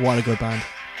 What a good band.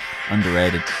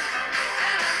 Underrated.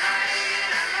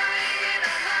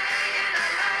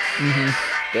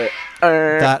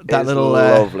 That That little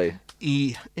lovely.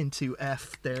 E into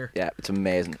F there. Yeah, it's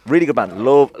amazing. Really good band.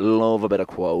 Love a bit of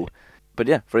Quo. But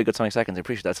yeah, very good Sonic Seconds. I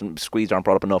appreciate that. Some squeezed aren't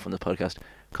brought up enough on this podcast.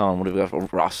 Colin, what have we got? Oh,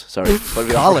 Ross, sorry. What have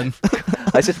we got? Colin.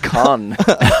 I said Con.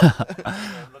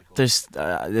 There's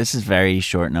this is very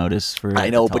short notice for. I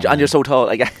know, but and you're so tall.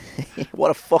 Like,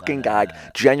 what a fucking gag.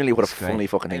 Genuinely, what a great. funny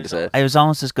fucking thing to say. I was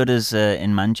almost as good as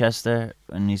in Manchester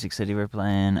when Music City were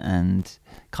playing, and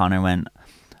Connor went,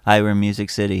 "Hi, we're Music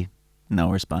City." No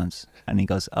response. And he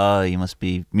goes, "Oh, you must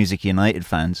be Music United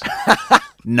fans."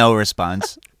 No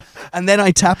response. And then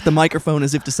I tapped the microphone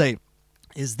as if to say,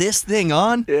 is this thing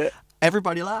on? Yeah.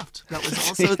 Everybody laughed. That was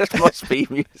also... That must be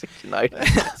Music United.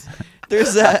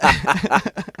 There's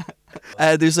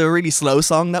a really slow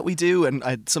song that we do,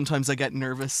 and sometimes I get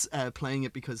nervous playing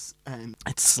it because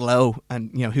it's slow,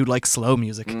 and you know, who likes slow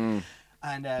music? And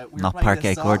we were Not playing Parquet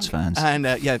this song, Courts fans. And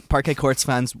Parquet Courts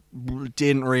fans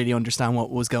didn't really understand what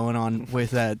was going on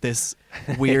with this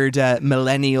weird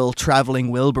millennial traveling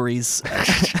Wilburys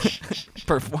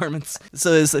performance.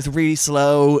 So it's a really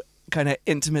slow, kind of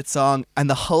intimate song, and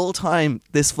the whole time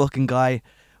this fucking guy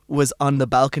was on the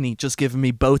balcony just giving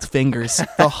me both fingers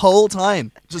the whole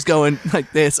time, just going like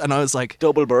this, and I was like,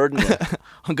 Double burden. Yeah.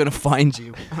 I'm gonna find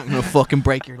you, I'm gonna fucking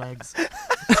break your legs.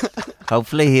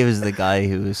 Hopefully he was the guy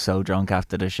who was so drunk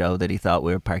after the show that he thought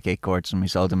we were Parquet Courts and we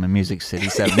sold him a Music City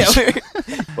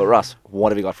 70s. But Ross,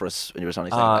 what have you got for us when you were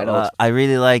Sonic Seconds? I know it's I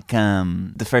really like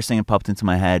the first thing that popped into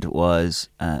my head was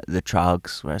the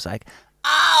Trogs, where it's like,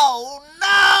 oh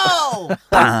no!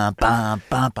 Bam, bam,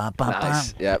 bam, bam, bam,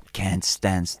 nice. bam. Yeah. Can't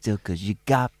stand still 'cause you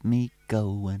got me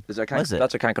going. Is that Was it?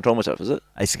 That's I Can't Control Myself, is it?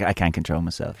 I can't control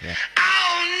myself. Yeah.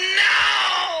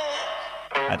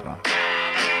 I don't know.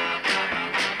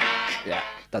 Yeah.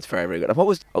 That's very, very good. And what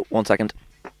was... Oh, 1 second.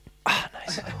 Ah,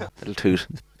 nice. Little toot.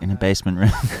 In a basement room.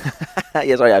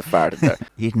 Yeah, sorry, I farted there.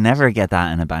 You'd never get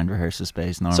that in a band rehearsal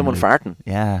space normally. Someone farting.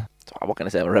 Yeah. What can I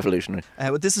say? I'm a revolutionary.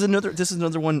 But this is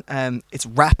another one. It's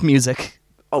rap music.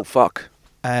 Oh, fuck.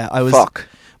 Fuck.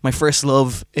 My first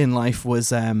love in life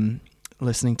was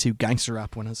listening to gangster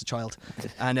rap when I was a child,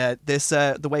 and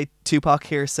the way Tupac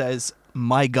here says,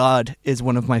 "My God is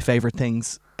one of my favorite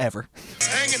things ever."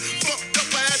 Hanging fucked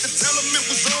up, I had to tell him it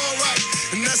was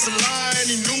alright. And that's a lie, and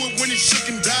he knew it when he shook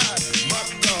and died. My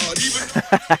God,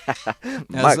 even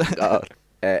My God.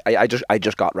 I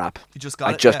just got rap. You just got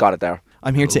I it? just Yeah. got it there.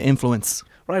 I'm here to influence.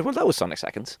 Right, well, that was Sonic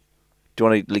Seconds. Do you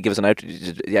want to give us an outro?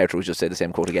 The outro was just say the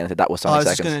same quote again. That was I Sonic was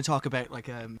just Seconds. going to talk about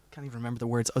can't even remember the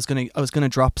words. I was gonna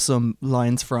drop some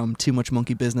lines from Too Much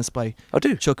Monkey Business by Oh,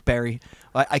 do. Chuck Berry.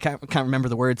 I can't remember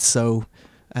the words, so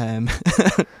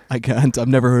I can't. I've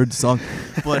never heard the song,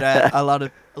 but a lot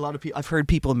of people. I've heard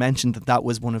people mention that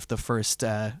was one of the first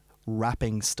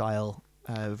rapping style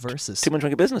verses. Too Much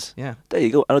Monkey Business. Yeah. There you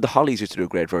go. I know the Hollies used to do a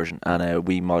great version, and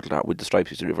we modelled that with the Stripes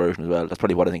used to do a version as well. That's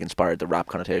probably what I think inspired the rap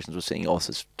connotations, was seeing us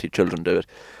as two children do it.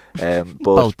 But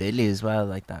Bo Diddley as well,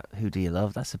 like that. Who Do You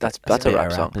Love? That's a That's bit a of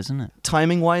rap song. isn't it?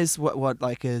 Timing wise, what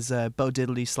like is Bo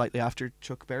Diddley slightly after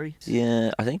Chuck Berry?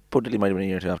 yeah, I think Bo Diddley might have been a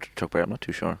year or two after Chuck Berry. I'm not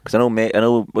too sure because I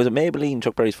know was it Maybelline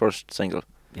Chuck Berry's first single?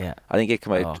 Yeah. I think it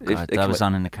came Oh out. God, it that came was out-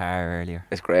 on in the car earlier.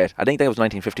 It's great. I think that was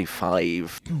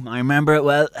 1955. I remember it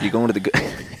well. You going to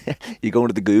the You go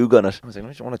into the Goog on it. I was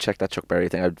like, I want to check that Chuck Berry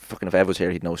thing. If Ev was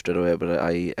here, he'd know straight away. But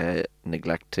I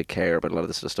neglect to care about a lot of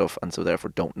this sort of stuff, and so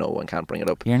therefore don't know and can't bring it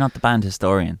up. You're not the band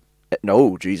historian.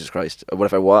 No, Jesus Christ.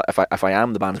 What if I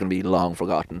am, the band's going to be long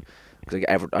forgotten. Because like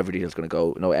every detail's going to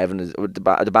go. No, Evan is the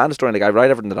band historian. Like I write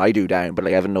everything that I do down, but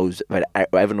like Evan knows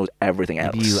everything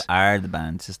else. Maybe you are the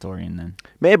band's historian then.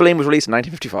 Maybelline was released in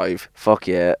 1955. Fuck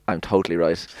yeah, I'm totally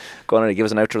right. Go on and give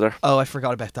us an outro there. Oh, I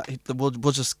forgot about that.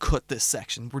 We'll just cut this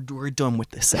section. We're done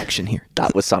with this section here.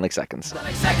 That was Sonic Seconds.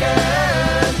 Sonic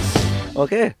Seconds.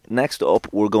 Okay, next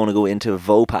up we're going to go into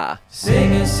Vopa.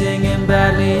 Singing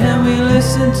badly, and we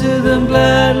listen to them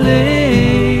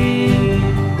gladly.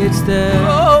 It's the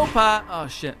oh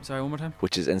shit! Sorry, one more time.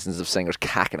 Which is instances of singers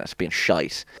cacking it, being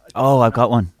shite. Oh, I've got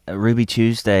one. Ruby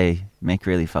Tuesday. Mick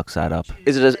really fucks that up.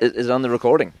 Is it on the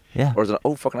recording? Yeah. Or is it?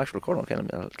 Oh, fucking actual recording. Okay,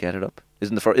 I'll get it up.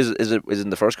 Is it in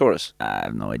the first chorus? I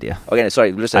have no idea. Okay,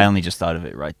 sorry. I only just thought of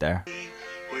it right there.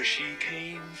 Where she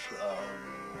came from.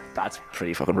 That's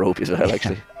pretty fucking ropey as well,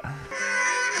 actually.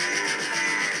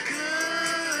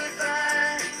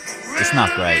 It's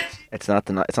not great. It's not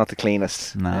the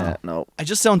cleanest. No. No. I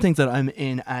just don't think that I'm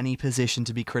in any position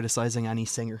to be criticizing any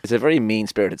singer. It's a very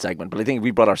mean-spirited segment, but I think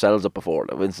we brought ourselves up before.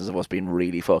 The instance of us being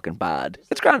really fucking bad.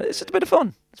 It's grand. It's just a bit of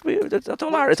fun. It's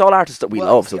all art. It's all artists that we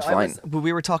love, so it's fine.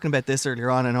 We were talking about this earlier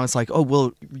on, and I was like, oh,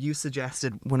 well, you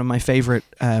suggested one of my favourite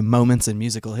moments in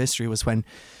musical history was when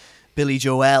Billy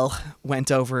Joel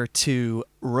went over to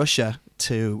Russia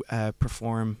to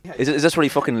perform. Is this where he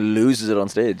fucking loses it on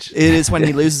stage? It is when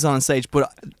he loses on stage,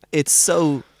 but it's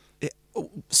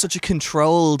such a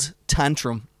controlled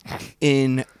tantrum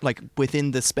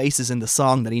within the spaces in the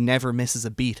song that he never misses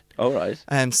a beat. Oh, right.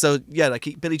 So yeah,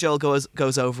 Billy Joel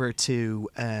goes over to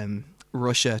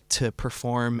Russia to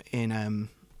perform in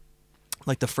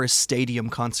the first stadium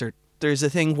concert. There's a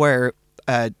thing where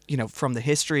from the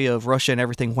history of Russia and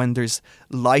everything, when there's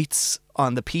lights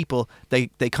on the people, they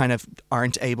kind of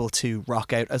aren't able to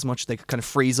rock out as much. They kind of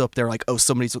freeze up. They're like, oh,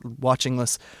 somebody's watching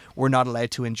us. We're not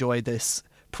allowed to enjoy this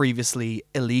previously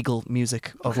illegal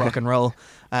music of rock and roll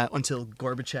until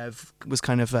Gorbachev was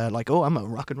kind of like, oh, I'm a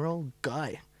rock and roll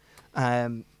guy.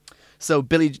 So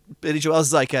Billy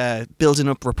Joel's like building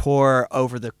up rapport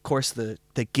over the course of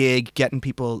the gig, getting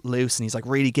people loose, and he's like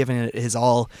really giving it his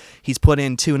all. He's put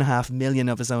in $2.5 million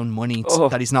of his own money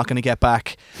that he's not going to get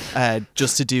back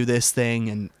just to do this thing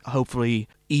and hopefully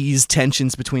ease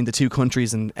tensions between the two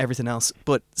countries and everything else.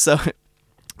 But so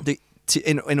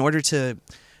in order to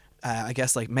I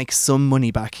guess make some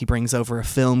money back, he brings over a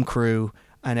film crew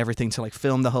and everything to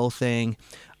film the whole thing.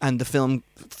 And the film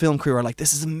crew are like,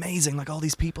 this is amazing. All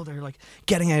these people, they're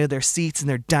getting out of their seats and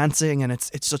they're dancing, and it's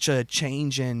such a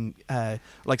change in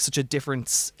such a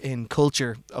difference in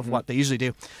culture of what they usually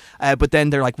do. But then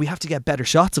they're like, we have to get better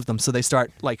shots of them. So they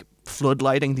start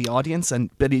floodlighting the audience, and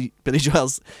Billy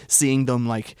Joel's seeing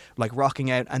them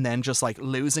rocking out and then just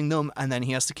losing them, and then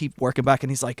he has to keep working back,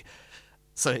 and he's like,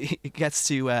 so it gets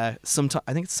to I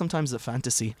think it's Sometimes a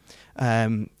Fantasy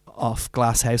off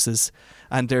Glass Houses,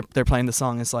 and they're playing the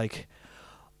song. It's like,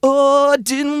 oh, I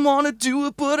didn't want to do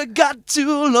it, but I got too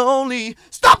lonely.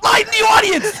 Stop lighting the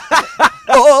audience.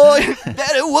 Oh,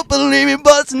 better would believe me,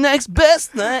 but it's the next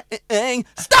best thing.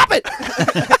 Stop it.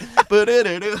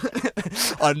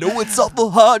 I know it's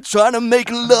awful hard trying to make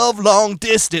love long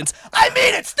distance. I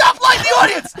mean it. Stop lighting the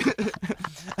audience.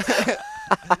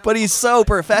 But he's so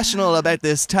professional about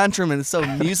this tantrum, and it's so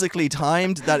musically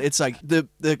timed that it's the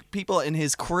people in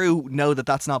his crew know that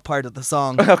that's not part of the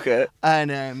song. Okay.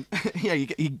 And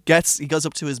he goes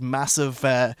up to his massive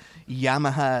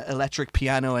Yamaha electric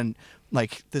piano, and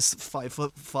this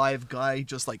 5'5" guy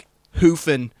just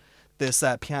hoofing this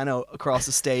piano across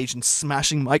the stage and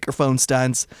smashing microphone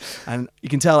stands, and you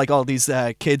can tell all these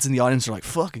kids in the audience are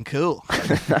fucking cool.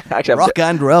 Actually, rock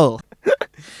and roll.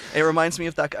 It reminds me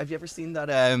of that. Have you ever seen that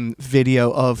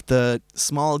video of the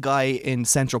small guy in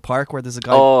Central Park where there's a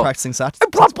guy practicing sax? I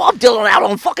brought Bob Dylan out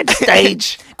on fucking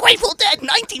stage. Grateful Dead,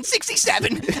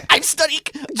 1967. I'm studying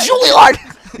Juilliard.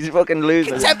 He's fucking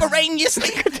losing. Contemporaneously,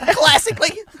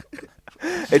 classically.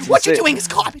 What you're doing is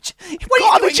garbage.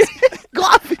 What are you doing?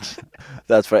 Garbage.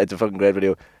 That's right. It's a fucking great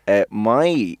video.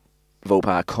 My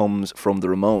Vopa comes from the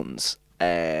Ramones.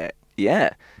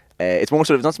 Yeah. It's more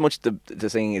sort of not so much the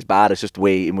thing is bad. It's just the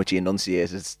way in which he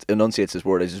enunciates this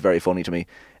word is just very funny to me.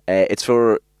 It's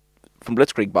from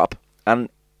Blitzkrieg Bop, and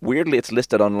weirdly it's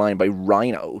listed online by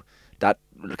Rhino, that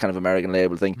kind of American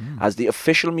label thing, as the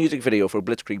official music video for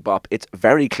Blitzkrieg Bop. It's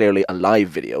very clearly a live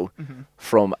video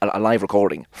from a live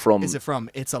recording from. Is it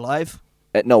from It's Alive?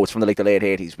 No, it's from the late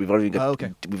 80s. We've already got. Oh,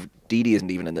 okay. Dee Dee isn't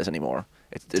even in this anymore.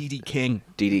 It's D.D. King.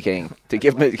 Dee King. To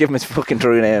give him his fucking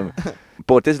true name.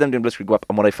 But this is them doing Blitzkrieg Bop,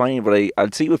 and what I find,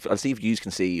 I'll see if you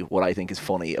can see what I think is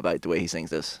funny about the way he sings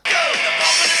this.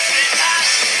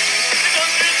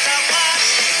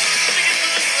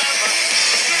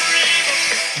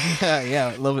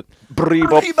 Yeah, I love it.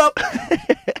 Bree-bop.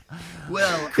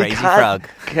 Well, Crazy Frog.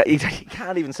 He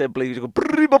can't even say bleep. You go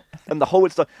bree-bop, and the whole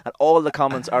stuff, and all the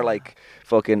comments are like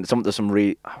fucking. There's some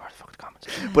really. Oh, where the fuck are the comments?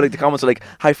 But like the comments are like,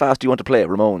 "How fast do you want to play it,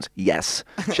 Ramones?" Yes,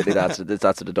 shit like that's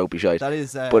the dopey shite. that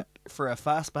is. But for a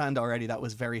fast band already, that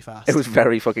was very fast. it was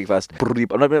very fucking fast.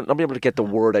 Bree-bop. I'm not being able to get the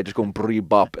word. I just going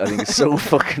bree-bop. I think it's so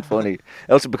fucking funny. It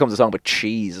also becomes a song about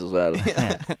cheese as well.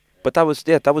 But that was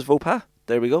Vopa.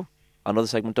 There we go. Another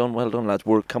segment done. Well done, lads.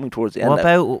 We're coming towards the end.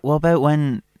 What about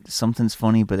when something's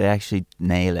funny but they actually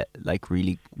nail it like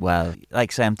really well?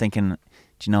 Like, say I'm thinking,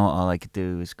 do you know what all I could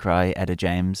do is cry? Etta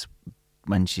James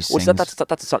when she sings. Well, that's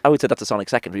a song. I would say that's a Sonic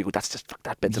second. Where you go, that's just fuck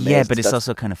that bit's amazing. Yeah, but it's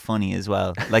also kind of funny as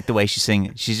well. Like the way she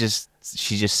sings. She just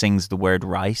sings the word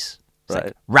rice. It's Right.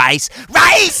 like,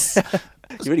 rice.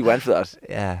 You really went for that.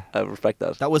 Yeah. I respect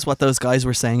that. That was what those guys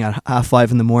were saying at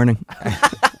 5:30 in the morning.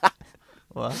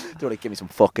 What? They're like, give me some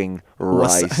fucking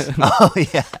rice. Oh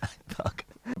yeah. Fuck.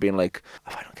 Being like,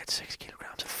 if I don't get 6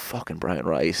 kilograms of fucking brown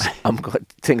rice,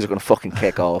 things are going to fucking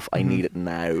kick off. I need it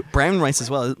now. Brown rice as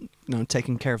well, you know,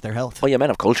 taking care of their health. Oh yeah, men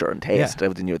have culture and taste. Yeah.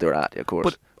 Everything knew what they were at, of course.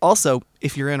 But also,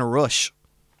 if you're in a rush,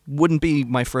 wouldn't be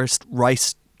my first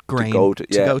rice grain go to,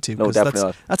 yeah. No, 'cause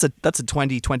definitely that's a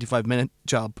 20-25 minute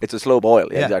job. it's a slow boil.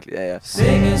 Yeah, Yeah. exactly. Yeah, yeah.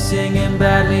 Singing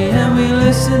badly, and we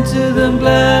listen to them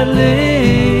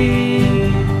gladly.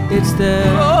 It's the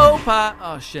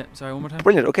oh shit! Sorry, one more time.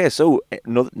 Brilliant. Okay, so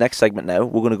next segment now,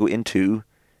 we're going to go into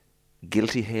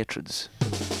guilty hatreds.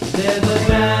 They're the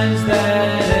bands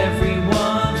that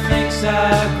everyone thinks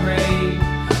are great,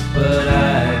 but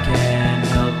I can't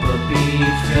help but be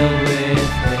filled with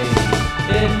hate.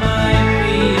 It might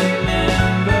be a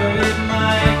member, it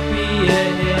might be a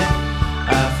hit. I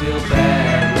feel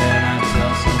bad when I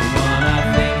tell someone I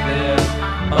think they're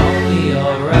only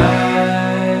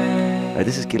alright. Now,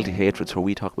 this is guilty hatreds, where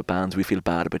we talk about bands we feel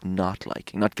bad about not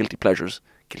liking, not guilty pleasures,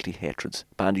 guilty hatreds.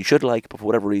 Band you should like, but for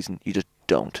whatever reason, you just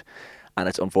don't. And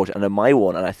it's unfortunate. And then my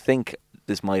one, and I think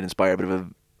this might inspire a bit of a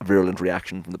virulent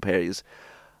reaction from the pair's,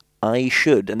 I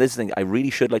should, and this is the thing, I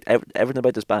really should like everything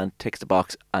about this band ticks the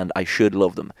box, and I should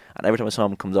love them. And every time a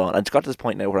song comes on, and it's got to this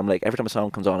point now where I'm like, every time a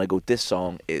song comes on, I go, this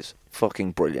song is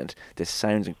fucking brilliant. This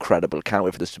sounds incredible. Can't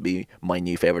wait for this to be my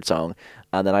new favourite song.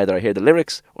 And then either I hear the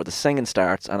lyrics or the singing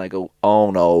starts, and I go, oh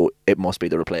no, it must be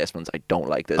the Replacements. I don't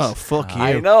like this. Oh, fuck you.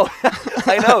 I know.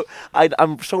 I know.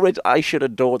 I'm so rich. I should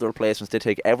adore the Replacements. They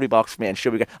take every box for me and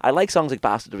should be good. I like songs like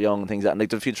Bastard of Young and things like that, and like,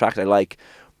 there's a few tracks I like.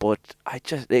 But I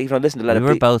just, even I listen to Let It Be.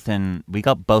 We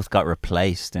both got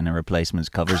replaced in a Replacements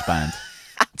covers band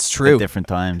It's true. at different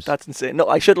times. That's insane. No,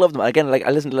 I should love them. Again, like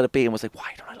I listened to Let It Be and was like,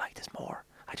 why don't I like this more?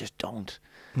 I just don't.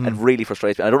 It really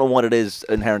frustrates me. I don't know what it is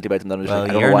inherently about them. That I'm just Well, like,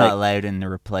 I don't you're know why. not allowed in the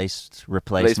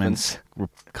replacements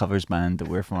covers band that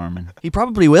we're forming. He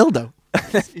probably will, though.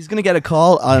 He's going to get a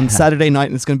call on Saturday night,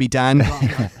 and it's going to be Dan.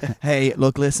 Hey,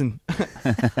 look, listen.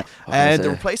 The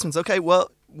Replacements. Okay, well,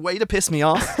 way to piss me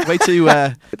off. Way to.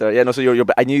 Yeah, no. So you're.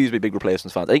 I knew you'd be big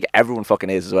Replacements fans. I think everyone fucking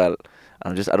is as well.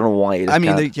 And I don't know why. You just I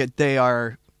mean, can't. they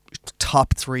are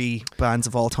top 3 bands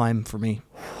of all time for me.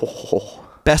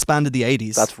 Best band of the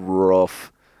 80s. That's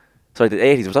rough. Sorry, the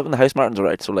 80s. Was that when the House Martins were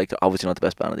out? So, like, obviously not the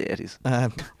best band of the 80s.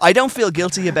 I don't feel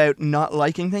guilty about not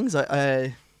liking things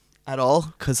at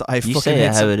all, because I You fucking say hate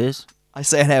it how it is. I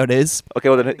say it how it is. Okay,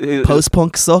 well then.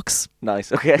 Post-punk sucks,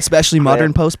 Nice. Okay. especially Great.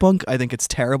 modern post-punk. I think it's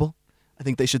terrible. I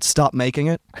think they should stop making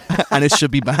it, and it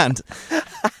should be banned.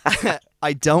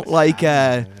 I don't like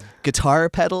guitar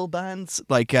pedal bands,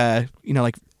 like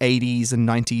like 80s and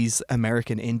 90s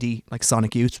American indie, like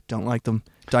Sonic Youth. Don't like them.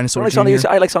 Dinosaur Jr.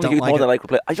 I like Sonic Don't Youth like more it. than I like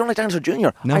Replacements. I don't like Dinosaur Jr.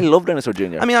 No. I love Dinosaur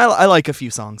Jr. I mean, I like a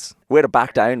few songs. Way to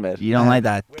back down, mate. You don't like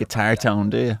that guitar tone,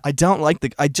 do you? I don't like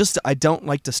I don't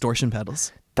like distortion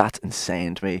pedals. That's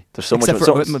insane to me. There's so Except much.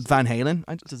 for So, Van Halen.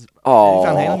 oh,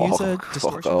 Van Halen use a fuck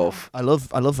distortion. off. I love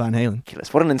Van Halen.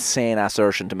 Ridiculous. What an insane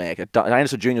assertion to make.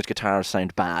 Dinosaur Jr.'s guitars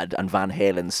sound bad and Van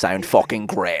Halen's sound fucking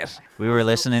great. We were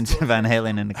listening to Van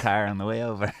Halen in the car on the way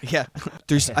over. Yeah,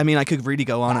 I could really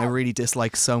go on. I really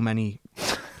dislike so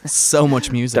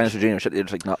much music. Dinosaur Jr. shit,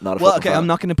 it's like not a Well, fucking okay, fan. I'm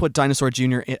not going to put Dinosaur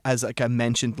Jr. as like I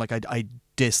mentioned, like I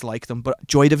dislike them, but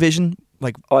Joy Division,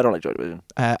 like Oh, I don't like Joy Division.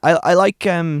 I like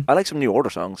I like some New Order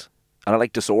songs. And I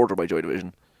like Disorder by Joy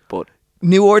Division. But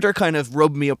New Order kind of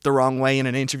rubbed me up the wrong way in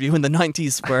an interview in the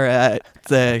 90s where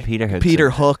the Peter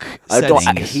Hook I said don't,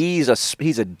 Dingus.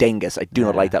 he's a dingus. I do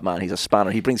not like that man. He's a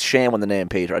spanner. He brings shame on the name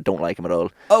Peter. I don't like him at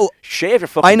all. Oh, Shave your I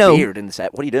fucking know. beard in the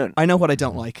set. What are you doing? I know what I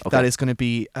don't like. Okay. That is going to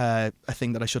be a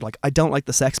thing that I should like. I don't like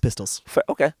the Sex Pistols,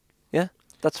 Okay, yeah,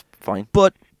 that's fine.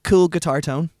 but cool guitar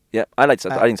tone. Yeah, I like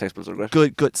Sex. I think Sex Pistols are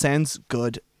great. Good. Sounds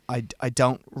good. I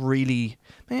don't really.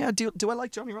 Yeah, do I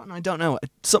like Johnny Rotten? I don't know.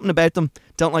 Something about them.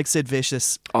 Don't like Sid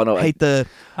Vicious. Oh no, Hate the.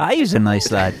 He's a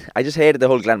nice lad. I just hated the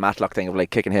whole Glenn Matlock thing of like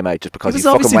kicking him out just because He was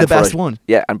fucking obviously went the for best it. one.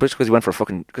 Yeah, and just because he went for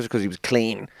fucking because he was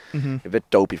clean, Mm-hmm. a bit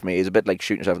dopey for me. He's a bit like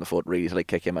shooting yourself in the foot really to like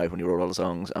kick him out when you wrote all the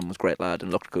songs and was a great lad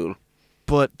and looked cool.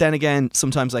 But then again,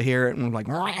 sometimes I hear it and I'm like,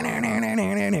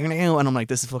 and I'm like,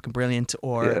 this is fucking brilliant.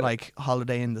 Or Yeah. like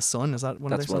Holiday in the Sun. Is that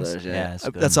one That's of their one of songs? theirs. Yeah, Yeah. it's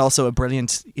good. That's also a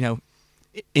brilliant.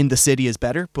 In the City is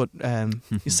better, but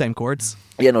same chords.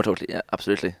 Yeah, no, totally. Yeah,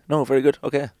 absolutely. No, very good.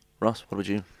 Okay, Ross, what about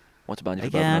you? What's a band you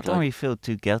feel bad Again, I about? don't Like? really feel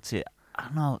too guilty. I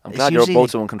don't know. I'm It's glad you're usually-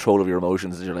 both so in control of your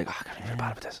emotions and you're like, oh, I can't feel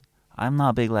bad about this. I'm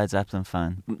not a big Led Zeppelin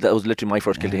fan. That was literally my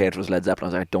first guilty hate was Led Zeppelin. I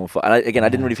was like, I don't. And I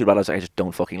didn't really feel bad. I was like, I just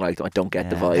don't fucking like them. I don't get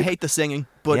the Yeah. vibe. I hate the singing,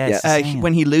 but Yeah, it's the singing.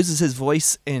 when he loses his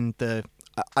voice in the,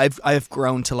 I've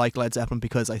grown to like Led Zeppelin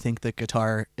because I think the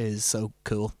guitar is so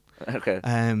cool. Okay.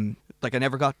 Like I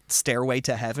never got Stairway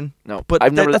to Heaven. No, but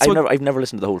I've never, that's what- I've never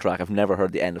listened to the whole track. I've never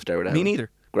heard the end of Stairway to Me Heaven. neither.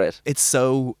 Great. It's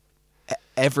so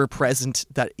ever present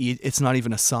that it's not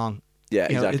even a song. Yeah,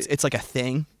 You know, exactly. it's like a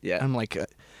thing. Yeah. I'm like,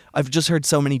 I've just heard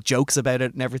so many jokes about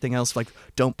it and everything else. Like,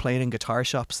 don't play it in guitar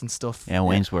shops and stuff. Yeah,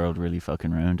 Wayne's World really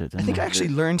fucking ruined it. I Didn't think I it? actually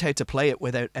learned how to play it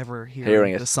without ever Hearing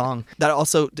hearing it. the song. That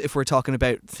also, if we're talking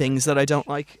about things that I don't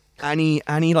like, any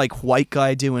like white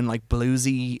guy doing like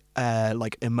bluesy,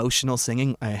 like emotional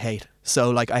singing, I hate.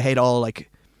 So like I hate all like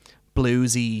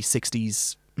bluesy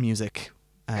 60s music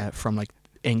from like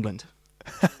England.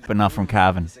 but not from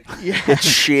Cavan.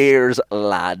 Cheers,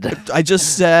 lad. I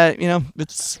just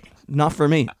it's not for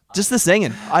me. Just the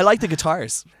singing. I like the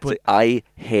guitars, but I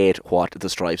hate what the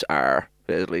Stripes are.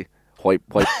 Basically, white.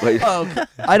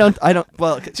 I don't.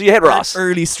 Well, So you hate Ross?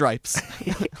 Early Stripes.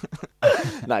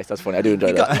 Nice. That's funny. I do enjoy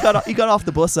He that. got off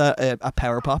the bus at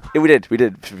Power Pop, Yeah, we did. To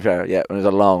be fair, yeah. And it was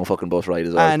a long fucking bus ride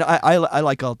as well. and I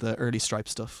like all the early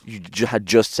Stripes stuff. You had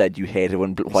just said you hated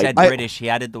when He white. said British. He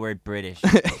added the word British.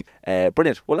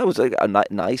 Brilliant. Well, that was like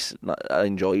nice. I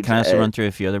enjoyed. Can I also run through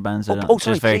a few other bands? I oh, don't- oh,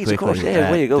 sorry, just very please, of quickly. course. Yeah,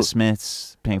 away you go. The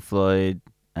Smiths, Pink Floyd,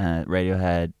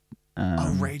 Radiohead.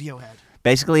 Radiohead.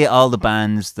 Basically, all the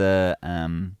bands that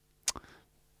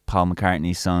Paul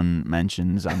McCartney's son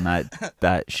mentions on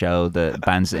that show, the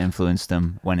bands that influenced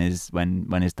him when his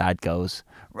dad goes,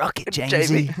 Rocket Jamie.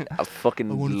 Jamesy. I fucking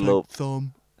love.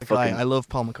 Thumb. fucking- I love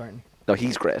Paul McCartney. No,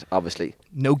 he's great. Obviously,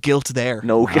 No guilt there.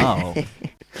 no. Oh,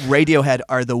 Radiohead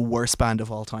are the worst band of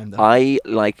all time, though. I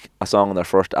like a song on their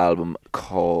first album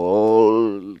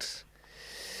called.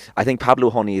 I think Pablo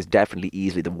Honey is definitely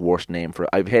easily the worst name for it.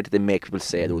 I've heard they make people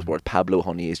say those words. Pablo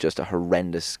Honey is just a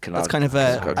horrendous. That's kind of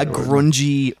a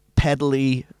grungy,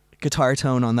 pedally guitar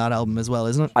tone on that album as well,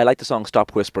 isn't it? I like the song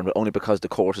Stop Whispering, but only because the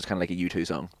chorus is kind of like a U2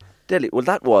 song. Dilly. Well,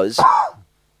 that was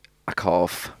a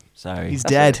cough. sorry. He's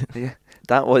dead. Yeah,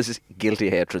 that was Guilty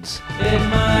Hatreds. It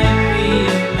might be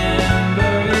a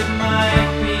member, it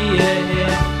might be a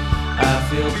hit. I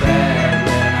feel bad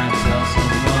when I tell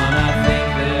someone I think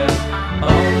they're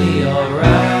only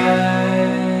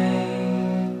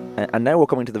alright. And now we're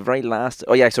coming to the very last.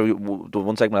 Oh yeah, so the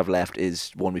one segment I've left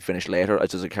is one we finished later.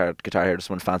 It's just a guitar here.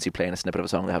 Someone fancy playing a snippet of a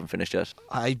song they haven't finished yet.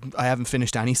 I haven't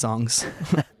finished any songs.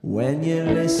 When you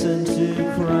listen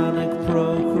to chronic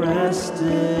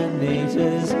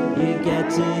procrastinators, you get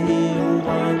to hear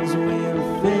ones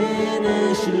we'll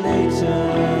finish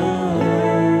later.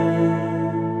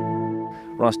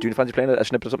 Ross, do you fancy playing a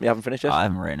snippet of something you haven't finished yet? I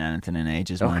haven't written anything in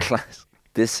ages, Oh, man. class.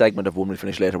 This segment of one we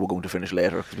finish later, we're going to finish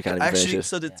later because we can't even finish it.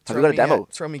 so Have you got a demo?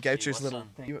 throw me Goucher's little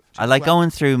thing. I like going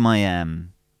through my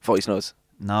Voice notes.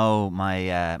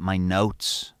 my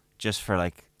notes just for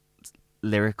like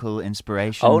lyrical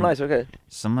inspiration. Oh, nice. Okay.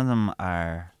 Some of them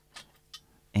are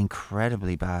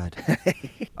incredibly bad.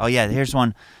 Oh yeah, here's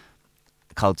one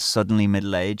called Suddenly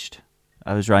Middle-Aged.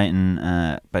 I was writing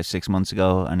about 6 months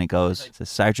ago, and it goes,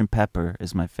 Sgt. Pepper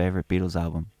is my favourite Beatles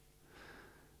album.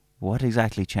 What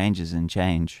exactly changes in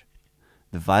change?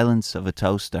 The violence of a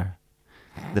toaster.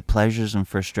 The pleasures and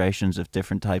frustrations of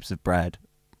different types of bread.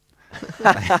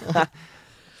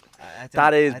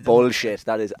 That is bullshit.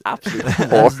 That is absolute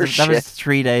That was horseshit.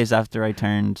 3 days after I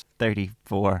turned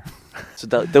 34. So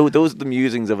those are the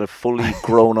musings of a fully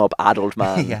grown-up adult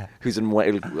man Yeah. who's in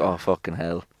oh fucking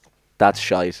hell, that's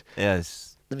shite.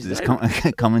 Yes.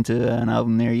 It's coming to an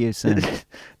album near you soon.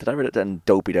 Did I write it down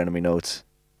dopey down in my notes?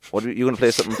 What are you going to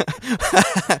play something?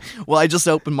 Well, I just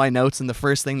opened my notes, and the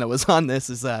first thing that was on this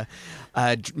is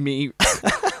me.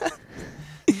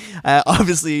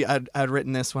 Obviously, I'd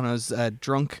written this when I was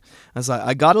drunk. I was like,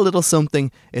 I got a little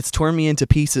something. It's torn me into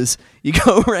pieces. You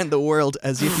go around the world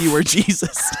as if you were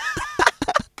Jesus.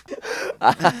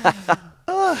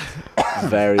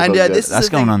 Very And good. this is That's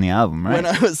the going thing. on the album, right?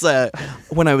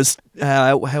 When I was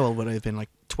how old would I have been, like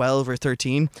 12 or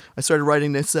 13, I started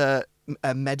writing this a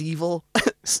medieval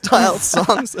style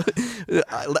songs,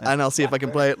 and I'll see if I can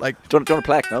play it. Like, Do you want to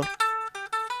play it, no?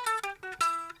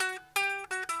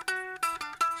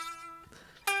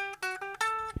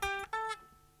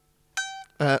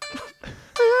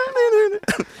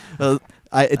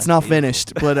 it's not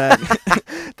finished, but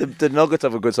The nuggets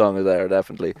of a good song are there,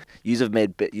 definitely. You've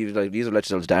let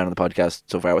yourselves down on the podcast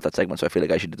so far with that segment, so I feel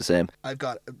like I should do the same. I've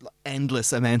got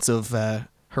endless amounts of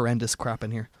horrendous crap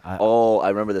in here. Oh, I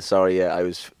remember this. Sorry, yeah, I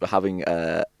was having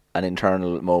an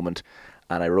internal moment,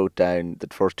 and I wrote down the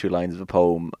first two lines of a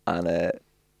poem, and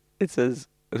it says,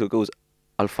 it goes,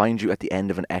 "I'll find you at the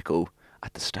end of an echo,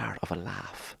 at the start of a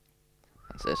laugh."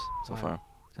 That's it so far.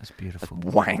 That's beautiful.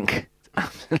 Wank. It's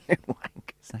absolute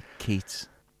wank. Is that Keats?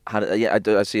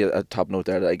 I see a top note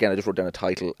there. Again, I just wrote down a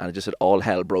title, and it just said, "All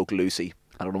Hell Broke Lucy."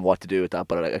 I don't know what to do with that,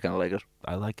 but I kind of like it.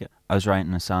 I like it. I was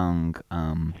writing a song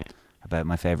about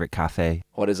my favourite cafe.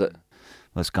 What is it?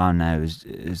 Well, it's gone now.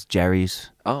 Is Jerry's.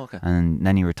 Oh, okay. And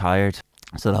then he retired.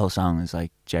 So the whole song is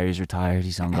like, Jerry's retired,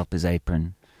 he's hung up his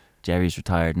apron. Jerry's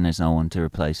retired and there's no one to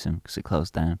replace him because it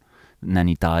closed down. And then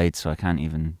he died, so I can't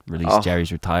even release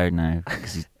Jerry's retired now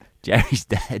because Jerry's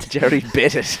dead. Jerry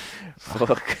bit it.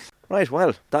 Fuck. Right,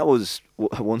 well, that was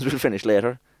Ones Will Finish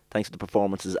Later. Thanks to the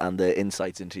performances and the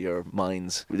insights into your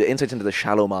minds. The insights into the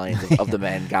shallow minds of the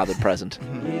men gathered present.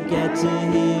 We get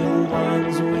to hear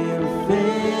ones we'll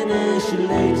finish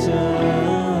later.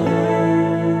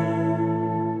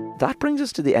 That brings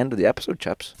us to the end of the episode,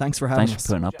 chaps. Thanks for having Thanks us.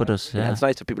 for putting up with us. Yeah, Yeah. it's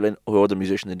nice to have people who are other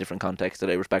musicians in different contexts that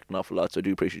I respect an awful lot, so I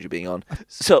do appreciate you being on.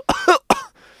 So,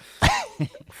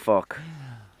 fuck.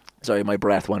 Sorry, my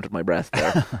breath went with my breath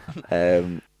there.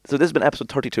 So this has been episode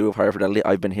 32 of Higher Fidelity.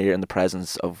 I've been here in the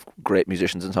presence of great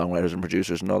musicians and songwriters and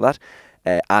producers and all that.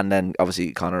 And then,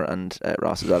 obviously, Connor and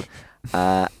Ross as well.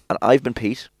 And I've been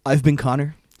Pete. I've been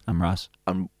Connor. I'm Ross.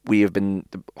 And we have been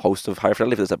the host of Higher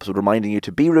Fidelity for this episode, reminding you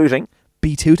to be rooting,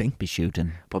 Be tooting. Be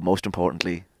shooting. but most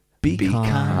importantly, Be be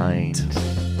kind. kind.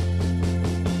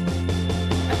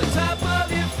 At the top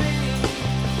of your feet,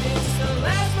 it's the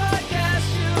last podcast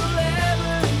you'll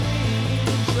ever need.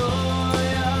 Enjoy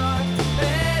our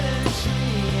pedantry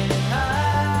and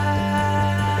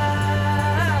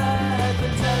high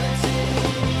fidelity.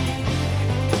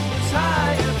 It's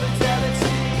higher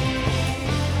fidelity.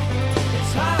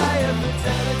 It's higher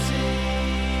fidelity.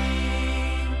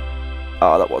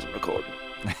 Oh, that wasn't recording.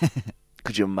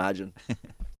 Could you imagine?